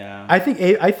 yeah. I think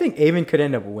Avon could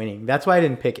end up winning. That's why I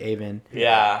didn't pick Avon.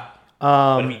 Yeah.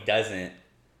 But if he doesn't,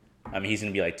 I mean, he's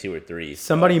gonna be like 2 or 3. so-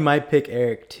 Somebody might pick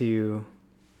Eric too.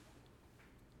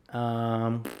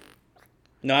 No,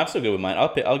 I'm still good with mine.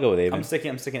 I'll go with Avon. I'm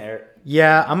sticking Eric.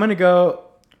 Yeah, I'm gonna go.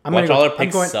 Watch all our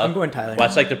picks suck. I'm going Tyler.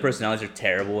 Watch like the personalities are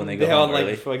terrible and they go They all home like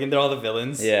early. fucking. They're all the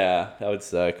villains. Yeah, that would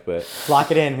suck. But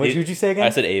Lock it in. What did you say again? I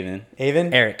said Avon.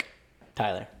 Avon. Eric.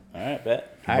 Tyler. All right,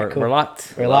 bet. All right, cool. We're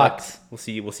locked. We're locked. We'll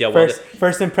see how well.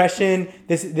 First impression.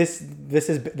 This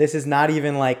is not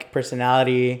even like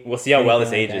personality. We'll see how well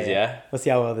this anything like ages. that, Yeah. We'll see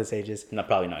how well this ages. No,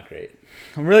 probably not great.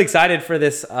 I'm really excited for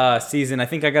this season. I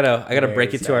think I gotta Very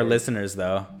break it to our excited. listeners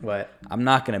though. What? I'm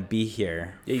not gonna be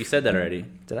here. Yeah, you said that already.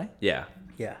 Did I? Yeah.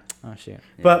 Yeah. Oh shit.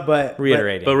 But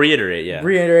Reiterating. But reiterate, yeah.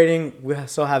 reiterating, we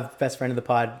still have best friend of the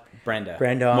pod, Brenda.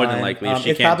 Brenda More than on. likely, if she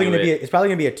It's can't probably do gonna be. it. It's probably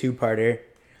gonna be a two-parter.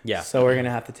 Yeah. So we're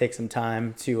gonna have to take some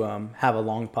time to have a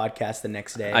long podcast the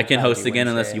next day. I can That'll host be again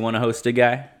unless Wednesday. you want to host a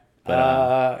guy.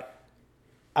 But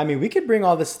I mean, we could bring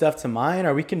all this stuff to mine,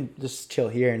 or we can just chill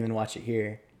here and then watch it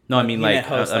here. no, I mean He like meant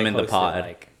host, I'm in the host it, pod.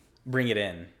 like bring it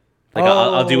in. Like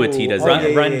I'll do what T does. Run, yeah,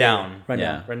 yeah, run yeah, down. Run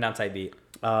Yeah. down. Run down type beat.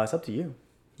 It's up to you.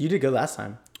 You did good last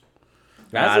time.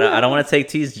 I don't want to take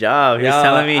T's job. He's Yo,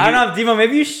 telling me I don't know, Demo.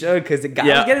 Maybe you should, because the guy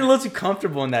Yeah. was getting a little too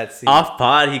comfortable in that scene. off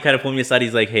pod. He kind of pulled me aside.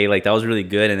 He's like, "Hey, like that was really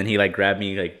good," and then he like grabbed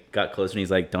me, like got closer, and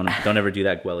he's like, "Don't ever do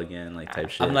that well again," like type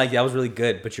shit. I'm like, that was really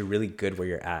good, but you're really good where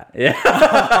you're at. yeah.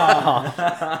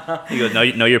 He goes, "Know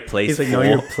your place." He's like, know fool."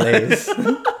 your place.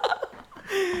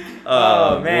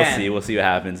 Oh, man. We'll see what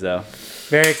happens though.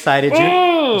 Very excited.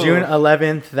 June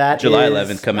 11th. That July is-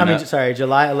 11th coming I mean, up. sorry,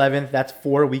 July 11th. That's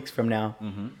 4 weeks from now.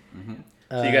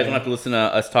 So you guys won't have to listen to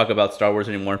us talk about Star Wars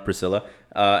anymore, Priscilla,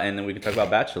 and then we can talk about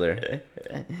Bachelor.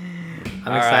 I'm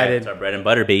excited. It's our bread and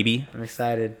butter, baby. I'm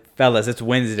excited. Fellas, it's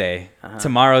Wednesday.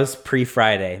 Tomorrow's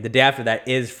pre-Friday. The day after that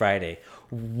is Friday.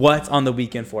 What's on the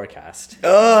weekend forecast?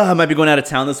 I might be going out of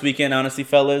town this weekend, honestly,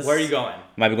 fellas. Where are you going?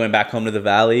 Might be going back home to the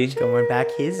valley. Going back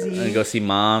And hizzy. go see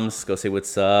moms, go say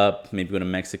what's up, maybe go to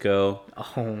Mexico.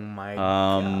 Oh my.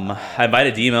 I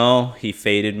invited Demo. He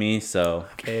faded me, so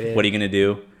Faded. what are you going to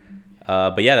do?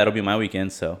 But yeah, that'll be my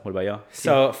weekend, so what about y'all?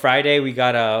 So Friday we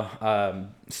got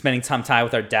spending time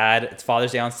with our dad. It's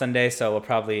Father's Day on Sunday, so we'll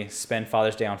probably spend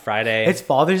Father's Day on Friday. It's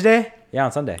Father's Day? yeah,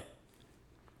 on Sunday.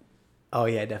 Oh,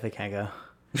 yeah, definitely can't go.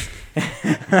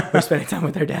 We're spending time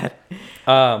with our dad.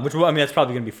 That's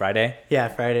probably gonna be Friday. Yeah,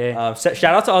 Friday. Shout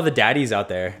out to all the daddies out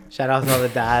there. Shout out to all the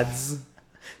dads.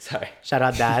 Sorry. Shout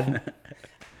out, dad.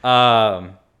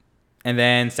 And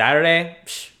then Saturday,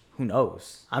 who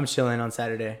knows? I'm chilling on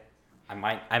Saturday. I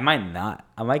might not.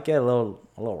 I might get a little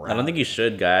I don't think you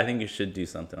should, guy. I think you should do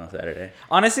something on Saturday.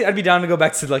 Honestly, I'd be down to go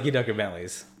back to Lucky Duck or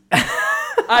Bentley's.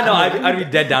 I know. I'd be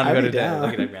dead down to I'd go be to down.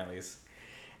 Lucky Duck Bentley's.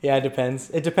 Yeah, it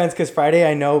depends. It depends because Friday,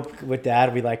 I know with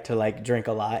dad, we like to like drink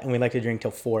a lot and we like to drink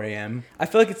till 4 a.m. I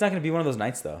feel like it's not gonna be one of those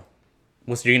nights though.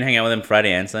 Well, so you're going to hang out with him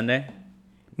Friday and Sunday?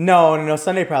 No.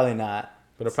 Sunday, probably not.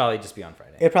 But it'll probably just be on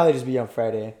Friday. It'll probably just be on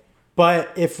Friday.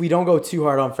 But if we don't go too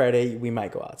hard on Friday, we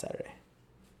might go out Saturday.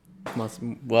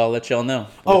 Well, I'll let y'all know.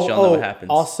 Let y'all know what happens.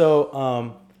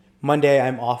 Also, Monday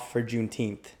I'm off for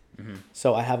Juneteenth.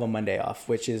 So I have a Monday off,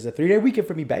 which is a 3-day weekend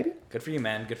for me, baby. Good for you,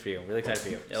 man. Good for you. Really excited for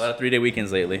you. Yeah, a lot of 3-day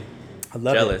weekends lately. I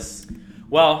love Jealous.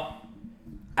 Well,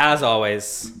 as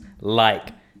always, like,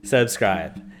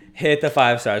 subscribe, hit the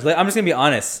 5 stars. I'm just gonna be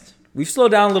honest. We've slowed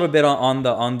down a little bit on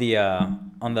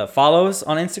the follows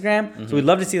on Instagram, so we'd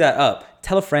love to see that up.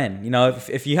 Tell a friend. You know,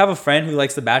 if you have a friend who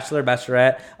likes The Bachelor,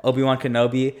 Bachelorette, Obi-Wan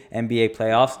Kenobi, NBA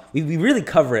playoffs, we really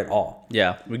cover it all.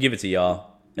 Yeah, we give it to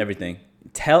y'all. Everything.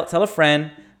 Tell a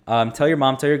friend. Tell your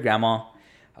mom. Tell your grandma.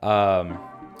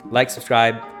 Like,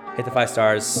 subscribe, hit the 5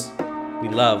 stars. We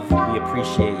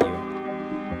appreciate you.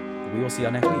 We will see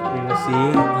y'all next week. We will see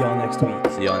y'all next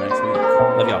week. See y'all next week.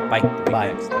 Love y'all. Bye.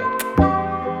 Bye. Next.